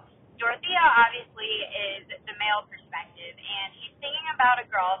Dorothea obviously is the male perspective, and he's singing about a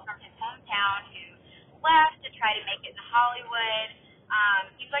girl from his hometown who left to try to make it in Hollywood.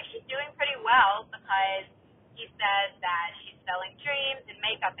 Seems like she's doing pretty well because he says that she's selling dreams and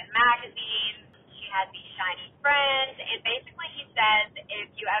makeup in magazines. She has these shiny friends, and basically he says,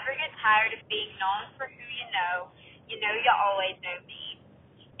 if you ever get tired of being known for who you know you always know me.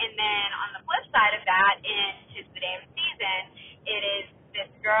 And then on the flip side of that, in Tis the Damn Season, it is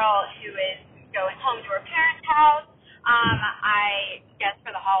this girl who is going home to her parents' house, I guess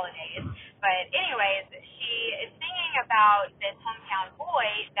for the holidays. But anyways, she is singing about this hometown boy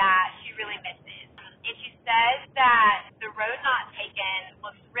that she really misses. And she says that the road not taken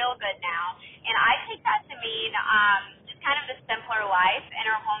looks real good now. And I take that to mean just kind of the simpler life in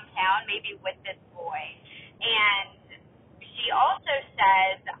her hometown, maybe with this boy. And she also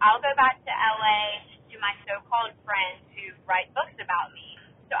says, I'll go back to LA to my so-called friends who write books about me.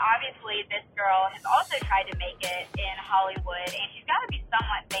 So obviously this girl has also tried to make it in Hollywood, and she's got to be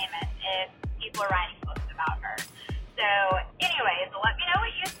somewhat famous if people are writing books about her. So anyways, let me know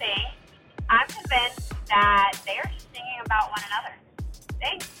what you think. I'm convinced that they are just singing about one another.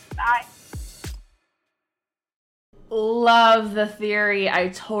 Thanks. Bye. Love the theory. I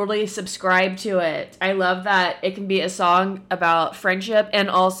totally subscribe to it. I love that it can be a song about friendship and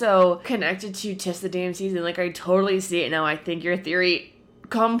also connected to Tis the Damn Season. Like, I totally see it now. I think your theory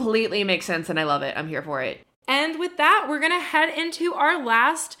completely makes sense, and I love it. I'm here for it. And with that, we're going to head into our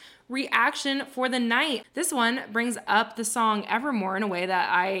last reaction for the night. This one brings up the song Evermore in a way that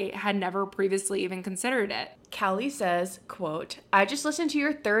I had never previously even considered it. Callie says, quote, I just listened to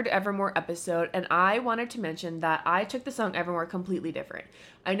your third Evermore episode, and I wanted to mention that I took the song Evermore completely different.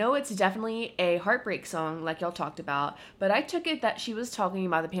 I know it's definitely a heartbreak song like y'all talked about, but I took it that she was talking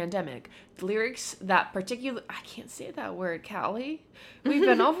about the pandemic. The lyrics, that particular, I can't say that word, Callie. We've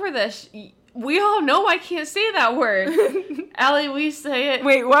been over this. We all know I can't say that word. Allie, we say it.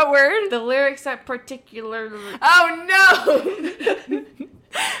 Wait, what word? The lyrics that particularly. Oh, no!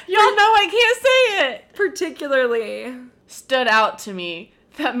 Y'all know I can't say it. Particularly. Stood out to me.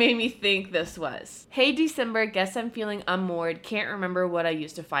 That made me think this was. Hey, December, guess I'm feeling unmoored. Can't remember what I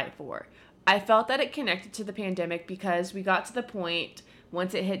used to fight for. I felt that it connected to the pandemic because we got to the point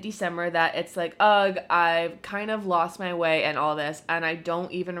once it hit December that it's like, ugh, I've kind of lost my way and all this, and I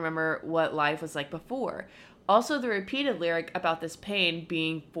don't even remember what life was like before. Also, the repeated lyric about this pain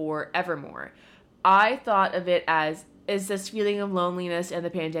being for Evermore. I thought of it as, is this feeling of loneliness and the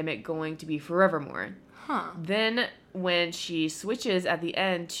pandemic going to be forevermore? Then when she switches at the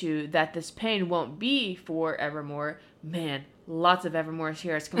end to that this pain won't be forevermore, man, lots of Evermores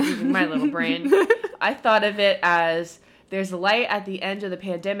here. It's confusing my little brain. I thought of it as, there's a light at the end of the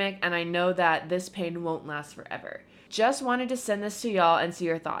pandemic, and I know that this pain won't last forever. Just wanted to send this to y'all and see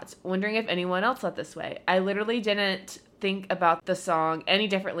your thoughts. Wondering if anyone else felt this way. I literally didn't think about the song any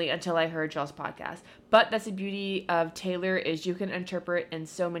differently until I heard y'all's podcast. But that's the beauty of Taylor, is you can interpret in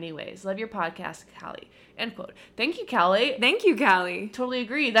so many ways. Love your podcast, Callie. End quote. Thank you, Callie. Thank you, Callie. Totally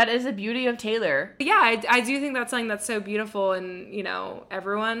agree. That is the beauty of Taylor. Yeah, I do think that's something that's so beautiful, and, you know,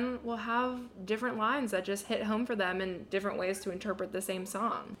 everyone will have different lines that just hit home for them and different ways to interpret the same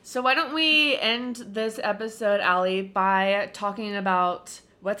song. So why don't we end this episode, Allie, by talking about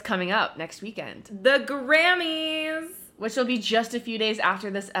what's coming up next weekend? The Grammys! Which will be just a few days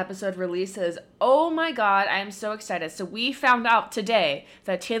after this episode releases. Oh my god, I am so excited. So we found out today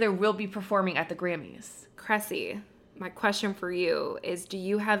that Taylor will be performing at the Grammys. Cressy, my question for you is, do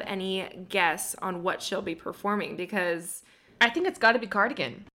you have any guess on what she'll be performing? Because I think it's got to be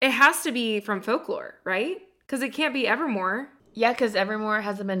Cardigan. It has to be from Folklore, right? Because it can't be Evermore. Yeah, because Evermore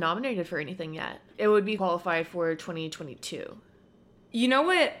hasn't been nominated for anything yet. It would be qualified for 2022. You know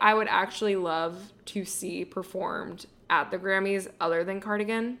what I would actually love to see performed at the Grammys other than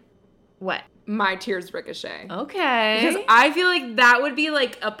Cardigan? What? My Tears Ricochet. Okay. Because I feel like that would be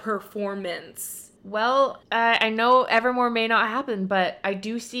like a performance. Well, I know Evermore may not happen, but I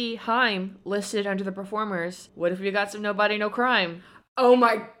do see Haim listed under the performers. What if we got some Nobody No Crime? Oh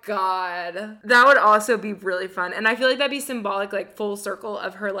my god. That would also be really fun. And I feel like that'd be symbolic, like full circle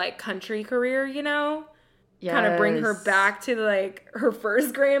of her like country career, you know? Yes. Kind of bring her back to like her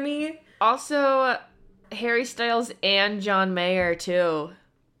first Grammy. Also, Harry Styles and John Mayer too.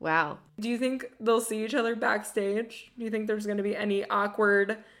 Wow. Do you think they'll see each other backstage? Do you think there's going to be any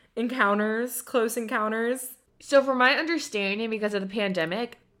awkward encounters, close encounters? So from my understanding, because of the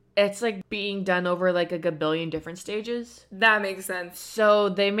pandemic, it's like being done over like a gabillion different stages. That makes sense. So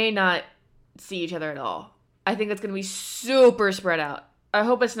they may not see each other at all. I think it's going to be super spread out. I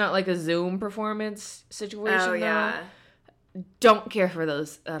hope it's not like a Zoom performance situation. Oh, yeah. Don't care for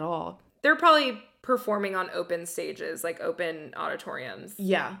those at all. They're probably performing on open stages, like open auditoriums.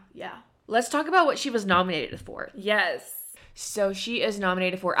 Yeah. Let's talk about what she was nominated for. Yes. So she is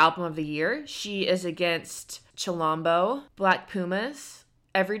nominated for Album of the Year. She is against Chilombo, Black Pumas,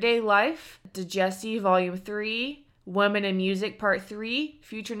 Everyday Life, DeJesse Volume 3, Women in Music Part 3,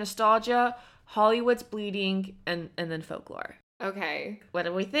 Future Nostalgia, Hollywood's Bleeding, and then Folklore. Okay. What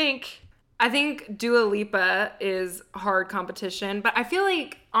do we think? I think Dua Lipa is hard competition, but I feel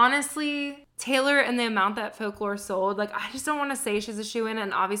like, honestly, Taylor and the amount that Folklore sold, like, I just don't want to say she's a shoo-in,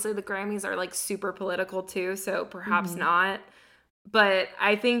 and obviously the Grammys are, like, super political, too, so perhaps not. But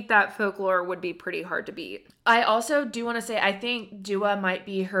I think that Folklore would be pretty hard to beat. I also do want to say, I think Dua might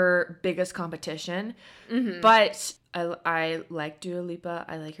be her biggest competition, but I like Dua Lipa.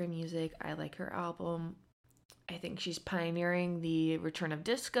 I like her music. I like her album. I think she's pioneering the return of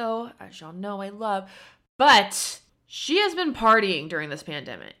disco, as y'all know I love. But she has been partying during this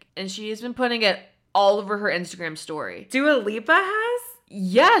pandemic, and she has been putting it all over her Instagram story. Dua Lipa has?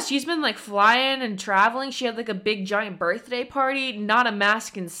 Yeah, she's been like flying and traveling. She had like a big giant birthday party, not a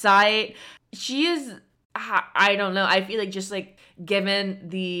mask in sight. She is, I don't know. I feel like just like given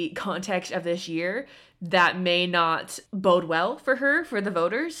the context of this year, that may not bode well for her, for the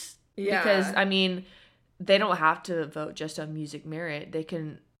voters. Yeah. Because, I mean, they don't have to vote just on music merit. They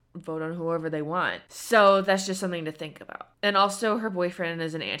can vote on whoever they want. So that's just something to think about. And also her boyfriend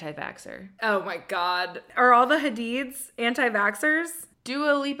is an anti-vaxxer. Oh my god. Are all the Hadids anti-vaxxers?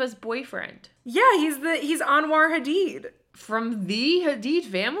 Dua Lipa's boyfriend. Yeah, he's Anwar Hadid. From the Hadid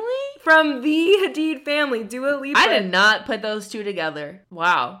family? From the Hadid family, Dua Lipa. I did not put those two together.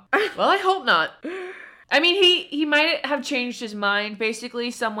 Wow. Well, I hope not. I mean, he might have changed his mind. Basically,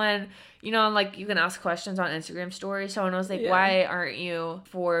 someone, you know, like you can ask questions on Instagram stories. Someone was like, why aren't you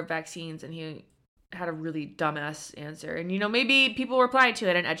for vaccines? And he had a really dumbass answer. And, you know, maybe people replied to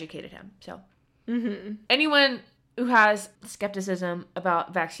it and educated him. So anyone who has skepticism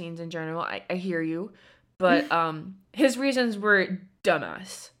about vaccines in general, I hear you. But his reasons were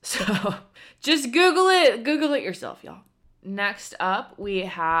dumbass. So just Google it. Google it yourself, y'all. Next up, we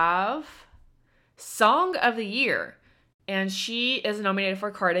have Song of the Year. And she is nominated for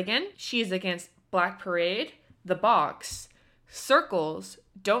Cardigan. She is against Black Parade, The Box, Circles,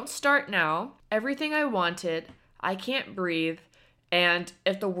 Don't Start Now, Everything I Wanted, I Can't Breathe, and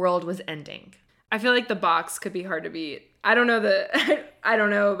If the World Was Ending. I feel like The Box could be hard to beat. I don't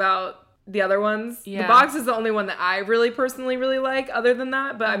know about the other ones. Yeah. The Box is the only one that I really personally really like other than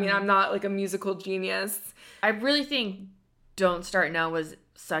that. But I mean, I'm not like a musical genius. I really think Don't Start Now was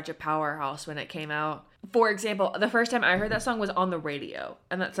such a powerhouse when it came out. For example, the first time I heard that song was on the radio.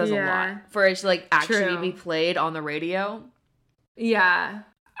 And that says a lot. For it to like actually be played on the radio. Yeah.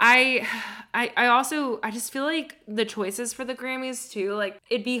 I just feel like the choices for the Grammys too, like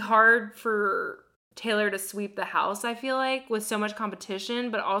it'd be hard for Taylor to sweep the house, I feel like, with so much competition,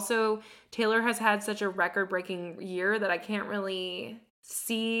 but also Taylor has had such a record-breaking year that I can't really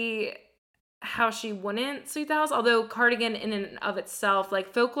see how she wouldn't sweep the house. Although Cardigan in and of itself,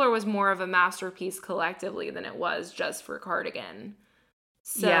 like Folklore was more of a masterpiece collectively than it was just for Cardigan.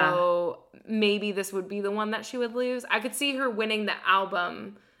 So maybe this would be the one that she would lose. I could see her winning the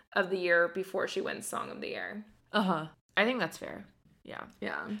album of the year before she wins Song of the Year. I think that's fair.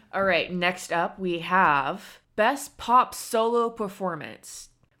 Yeah. All right, next up we have Best Pop Solo Performance.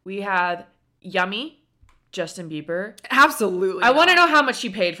 We have Yummy, Justin Bieber. Absolutely I want to know how much she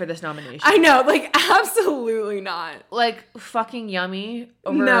paid for this nomination. I know, like absolutely not. Like fucking Yummy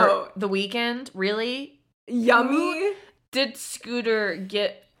over the weekend? Really? Yummy? Did Scooter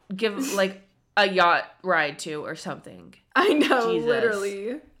give like a yacht ride to or something. I know, Jesus.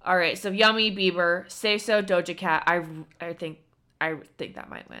 literally. All right, so Yummy, Bieber, Say So, Doja Cat. I think that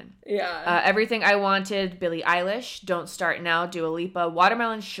might win. Yeah. Everything I Wanted, Billie Eilish, Don't Start Now, Dua Lipa,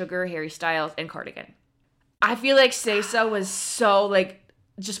 Watermelon Sugar, Harry Styles, and Cardigan. I feel like Say So was so, like,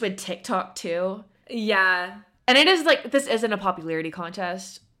 just with TikTok, too. Yeah. And it is, like, this isn't a popularity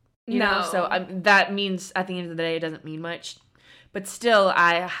contest, you know? So that means, at the end of the day, it doesn't mean much. But still,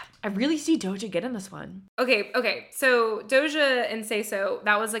 I really see Doja getting this one. Okay. So Doja and Say So,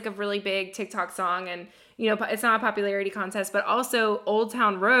 that was like a really big TikTok song, and you know, it's not a popularity contest, but also Old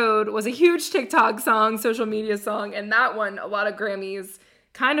Town Road was a huge TikTok song, social media song, and that won a lot of Grammys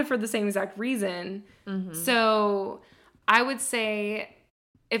kind of for the same exact reason. Mm-hmm. So I would say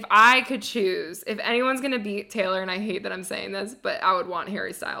if I could choose, if anyone's going to beat Taylor, and I hate that I'm saying this, but I would want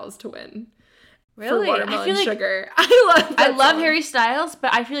Harry Styles to win. Really? For Watermelon I feel like Sugar. I love Harry Styles,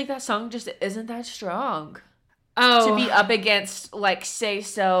 but I feel like that song just isn't that strong. Oh. To be up against, like, Say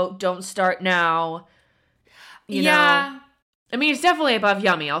So, Don't Start Now. You know? I mean, it's definitely above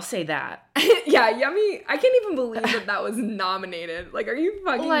Yummy, I'll say that. Yeah, Yummy. I can't even believe that was nominated. Like, are you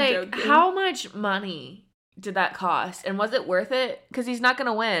fucking joking? How much money did that cost? And was it worth it? Because he's not going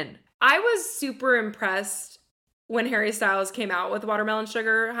to win. I was super impressed when Harry Styles came out with Watermelon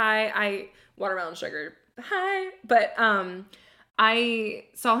Sugar High. But I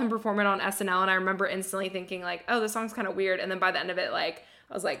saw him perform it on SNL, and I remember instantly thinking, like, oh, this song's kind of weird. And then by the end of it, like,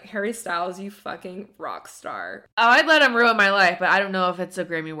 I was like, Harry Styles, you fucking rock star. Oh, I'd let him ruin my life, but I don't know if it's a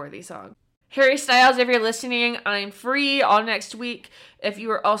Grammy-worthy song. Harry Styles, if you're listening, I'm free all next week. If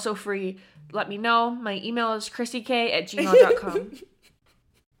you are also free, let me know. My email is chrissyk@gmail.com.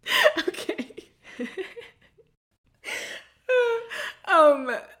 Okay.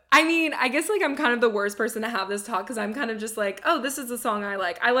 I mean, I guess, like, I'm kind of the worst person to have this talk because I'm kind of just like, oh, this is the song I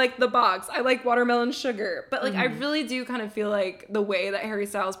like. I like The Box. I like Watermelon Sugar. But, like, I really do kind of feel like the way that Harry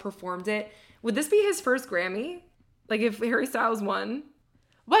Styles performed it, would this be his first Grammy? Like, if Harry Styles won?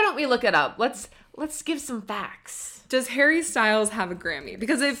 Why don't we look it up? Let's give some facts. Does Harry Styles have a Grammy?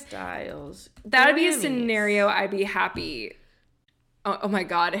 Because if Styles, that would be a scenario, I'd be happy. Oh my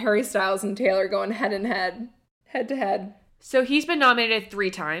God, Harry Styles and Taylor going head to head. So he's been nominated 3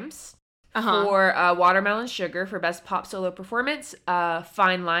 times for Watermelon Sugar for Best Pop Solo Performance,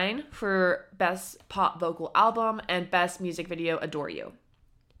 Fine Line for Best Pop Vocal Album, and Best Music Video Adore You.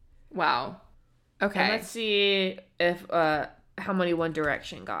 Wow. Okay. And let's see if how many One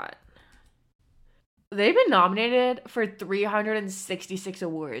Direction got. They've been nominated for 366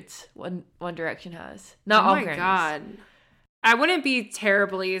 awards. One Direction has. Not all Grammys. Oh my God. I wouldn't be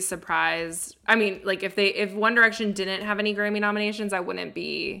terribly surprised. I mean, like, if One Direction didn't have any Grammy nominations, I wouldn't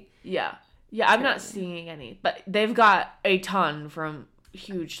be. Yeah, I'm not seeing any, but they've got a ton from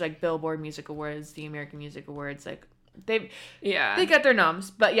huge, like, Billboard Music Awards, the American Music Awards, like, they got their noms.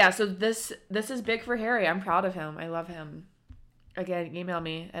 But yeah, so this is big for Harry. I'm proud of him. I love him. Again, email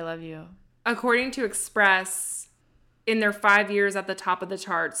me. I love you. According to Express, in their 5 years at the top of the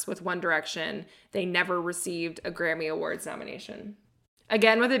charts with One Direction, they never received a Grammy Awards nomination.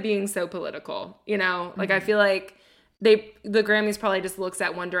 Again, with it being so political, you know? Like, I feel like the Grammys probably just looks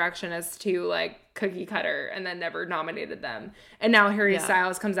at One Direction as too, like, cookie cutter and then never nominated them. And now Harry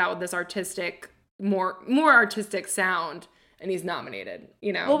Styles comes out with this artistic, more artistic sound, and he's nominated,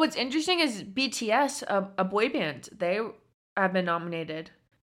 you know? Well, what's interesting is BTS, a boy band, they have been nominated,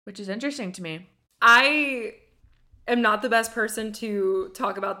 which is interesting to me. I am not the best person to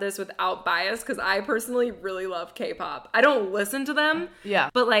talk about this without bias because I personally really love K-pop. I don't listen to them. Yeah.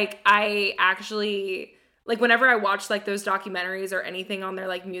 But, like, I actually, like, whenever I watch, like, those documentaries or anything on their,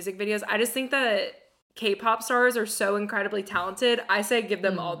 like, music videos, I just think that K-pop stars are so incredibly talented. I say give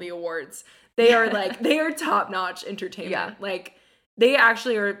them all the awards. They are, like, they are top-notch entertainment. Yeah. Like, they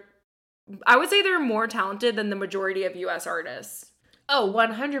actually are, I would say they're more talented than the majority of U.S. artists. Oh,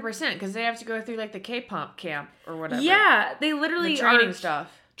 100%, because they have to go through, like, the K-pop camp or whatever. Yeah, they literally the training stuff.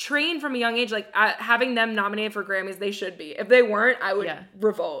 Trained from a young age. Like, having them nominated for Grammys, they should be. If they weren't, I would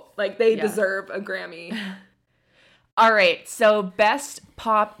revolt. Like, they deserve a Grammy. All right, so Best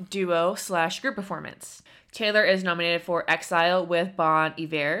Pop Duo / Group Performance. Taylor is nominated for Exile with Bon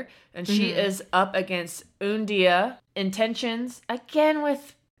Iver, and she is up against Undia, Intentions, again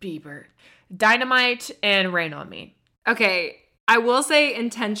with Bieber, Dynamite, and Rain on Me. Okay, I will say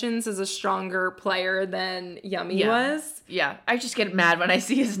Intentions is a stronger player than Yummy was. Yeah, I just get mad when I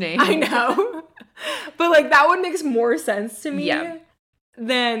see his name. I know. But, like, that one makes more sense to me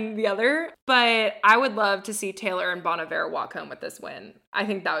than the other. But I would love to see Taylor and Bon Iver walk home with this win. I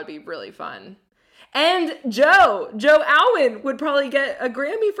think that would be really fun. And Joe Alwyn would probably get a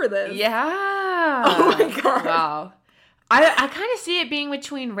Grammy for this. Yeah. Oh my God. Wow. I kind of see it being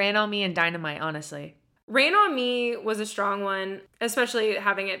between Rain on Me and Dynamite, honestly. Rain on Me was a strong one, especially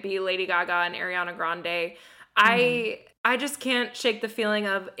having it be Lady Gaga and Ariana Grande. I just can't shake the feeling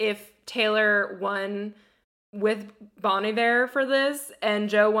of if Taylor won with Bon Iver for this and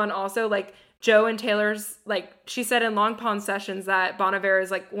Joe won also, like Joe and Taylor's, like she said in Long Pond Sessions that Bon Iver is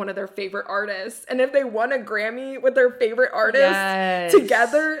like one of their favorite artists. And if they won a Grammy with their favorite artist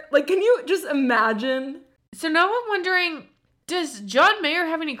together, like can you just imagine? So now I'm wondering, does John Mayer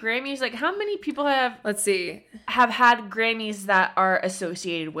have any Grammys? Like how many people have had Grammys that are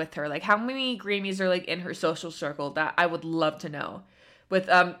associated with her? Like how many Grammys are like in her social circle? That I would love to know.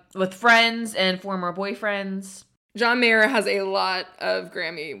 With friends and former boyfriends. John Mayer has a lot of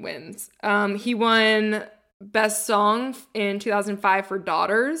Grammy wins. He won Best Song in 2005 for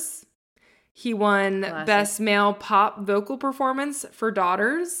Daughters. He won Best Male Pop Vocal Performance for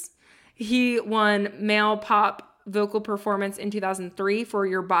Daughters. He won Male Pop Vocal Performance in 2003 for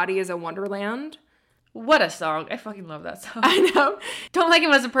Your Body is a Wonderland. What a song. I fucking love that song. I know. Don't like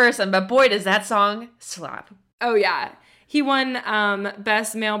him as a person, but boy, does that song slap. Oh, yeah. He won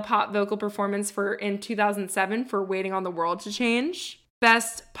Best Male Pop Vocal Performance in 2007 for Waiting on the World to Change.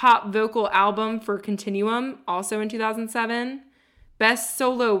 Best Pop Vocal Album for Continuum, also in 2007. Best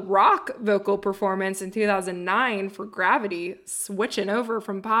Solo Rock Vocal Performance in 2009 for Gravity, switching over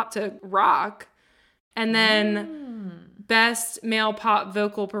from pop to rock. And then Best Male Pop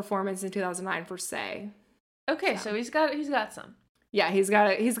Vocal Performance in 2009 for Say. Okay, so he's got some. Yeah, he's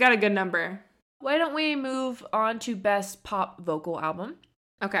got a good number. Why don't we move on to Best Pop Vocal Album?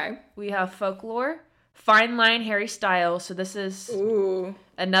 Okay. We have Folklore, Fine Line, Harry Styles. So this is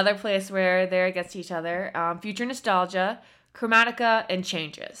another place where they're against each other. Future Nostalgia, Chromatica, and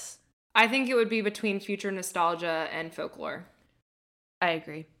Changes. I think it would be between Future Nostalgia and Folklore. I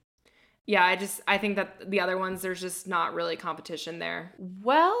agree. Yeah, I think that the other ones, there's just not really competition there.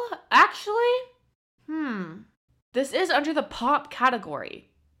 Well, actually, this is under the pop category.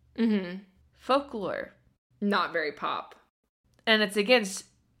 Mm-hmm. Folklore. Not very pop. And it's against,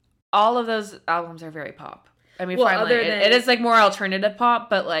 all of those albums are very pop. I mean, well, it is like more alternative pop,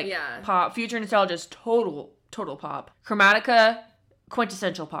 but like pop. Future Nostalgia is total pop. Chromatica,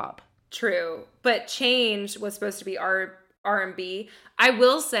 quintessential pop. True. But Change was supposed to be R&B. I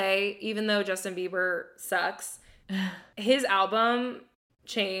will say, even though Justin Bieber sucks, his album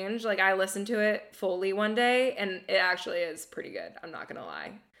Change, like I listened to it fully one day and it actually is pretty good. I'm not gonna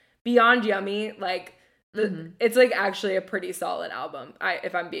lie. Beyond Yummy, like it's like actually a pretty solid album,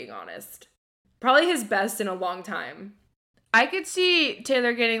 if I'm being honest. Probably his best in a long time. I could see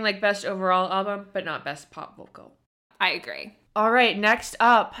Taylor getting like best overall album, but not best pop vocal. I agree. All right, next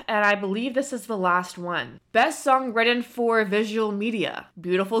up, and I believe this is the last one. Best song written for visual media.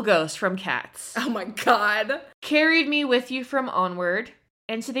 Beautiful Ghost from Cats. Oh my God. Carried Me With You from Onward.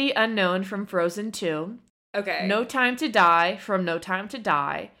 Into the Unknown from Frozen 2. Okay. No Time to Die from No Time to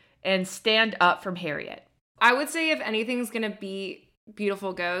Die. And Stand Up from Harriet. I would say if anything's going to beat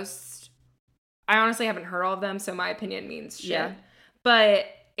Beautiful Ghost, I honestly haven't heard all of them, so my opinion means shit. Yeah. But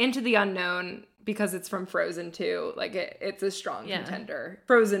Into the Unknown, because it's from Frozen 2, like it's a strong contender.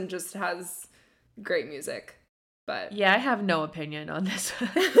 Frozen just has great music. But yeah, I have no opinion on this.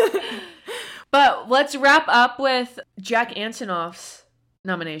 But let's wrap up with Jack Antonoff's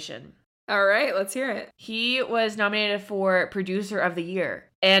nomination. All right, let's hear it. He was nominated for Producer of the Year.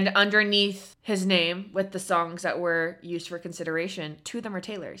 And underneath his name, with the songs that were used for consideration, 2 of them are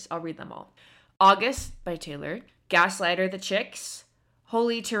Taylor's. I'll read them all. August by Taylor. Gaslighter, The Chicks.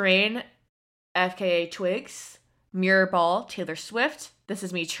 Holy Terrain, FKA Twigs. Mirror Ball, Taylor Swift. This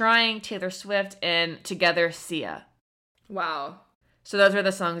Is Me Trying, Taylor Swift. And Together, Sia. Wow. So those are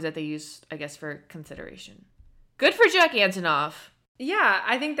the songs that they used, I guess, for consideration. Good for Jack Antonoff. Yeah,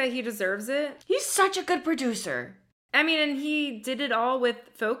 I think that he deserves it. He's such a good producer. I mean, and he did it all with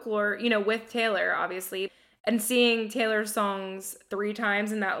Folklore, with Taylor, obviously. And seeing Taylor's songs 3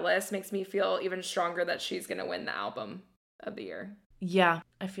 times in that list makes me feel even stronger that she's going to win the album of the year. Yeah,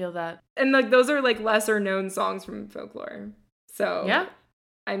 I feel that. And like those are like lesser known songs from Folklore. So, yeah.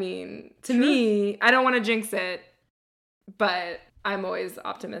 I mean, to me, I don't want to jinx it, but I'm always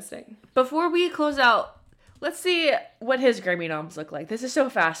optimistic. Before we close out, let's see what his Grammy noms look like. This is so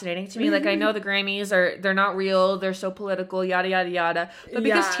fascinating to me. Like, I know the Grammys they're not real. They're so political, yada, yada, yada. But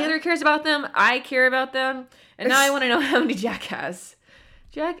because Taylor cares about them, I care about them. And now I want to know how many Jack has.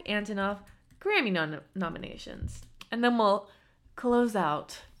 Jack Antonoff, Grammy nominations. And then we'll close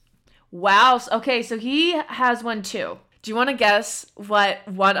out. Wow. Okay, so he has one too. Do you want to guess what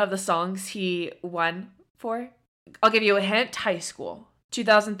one of the songs he won for? I'll give you a hint. High school.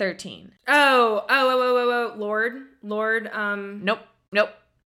 2013. Oh, Lord. Nope.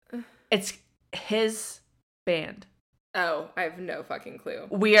 It's his band. Oh, I have no fucking clue.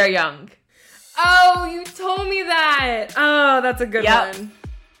 We Are Young. Oh, you told me that. Oh, that's a good one.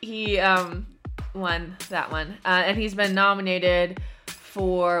 He won that one. And he's been nominated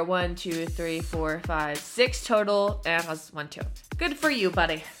for 6 total, and has won 2. Good for you,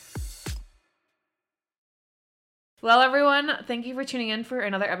 buddy. Well, everyone, thank you for tuning in for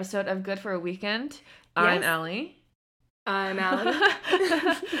another episode of Good for a Weekend. Yes. I'm Allie. I'm Allie.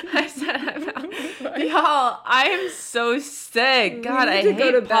 I said I'm Allie. Y'all, I am so sick. God, I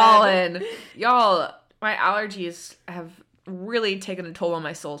hate pollen. Y'all, my allergies have really taken a toll on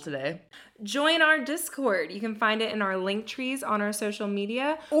my soul today. Join our Discord. You can find it in our link trees on our social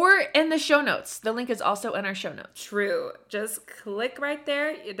media. Or in the show notes. The link is also in our show notes. True. Just click right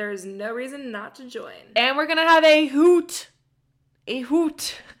there. There's no reason not to join. And we're going to have a hoot. A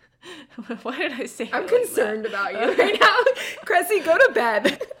hoot. Why did I say I'm concerned about you right now. Cressy, go to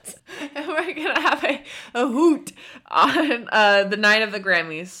bed. And we're going to have a hoot on the night of the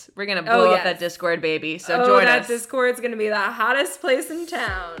Grammys. We're going to blow up that Discord, baby. So join us. That Discord's going to be the hottest place in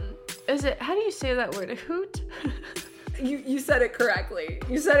town. Is it? How do you say that word? A hoot? You said it correctly.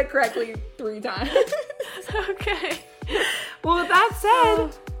 You said it correctly 3 times. Okay. Well, with that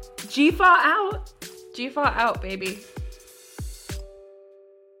said, G-Faw out. G-Faw out, baby.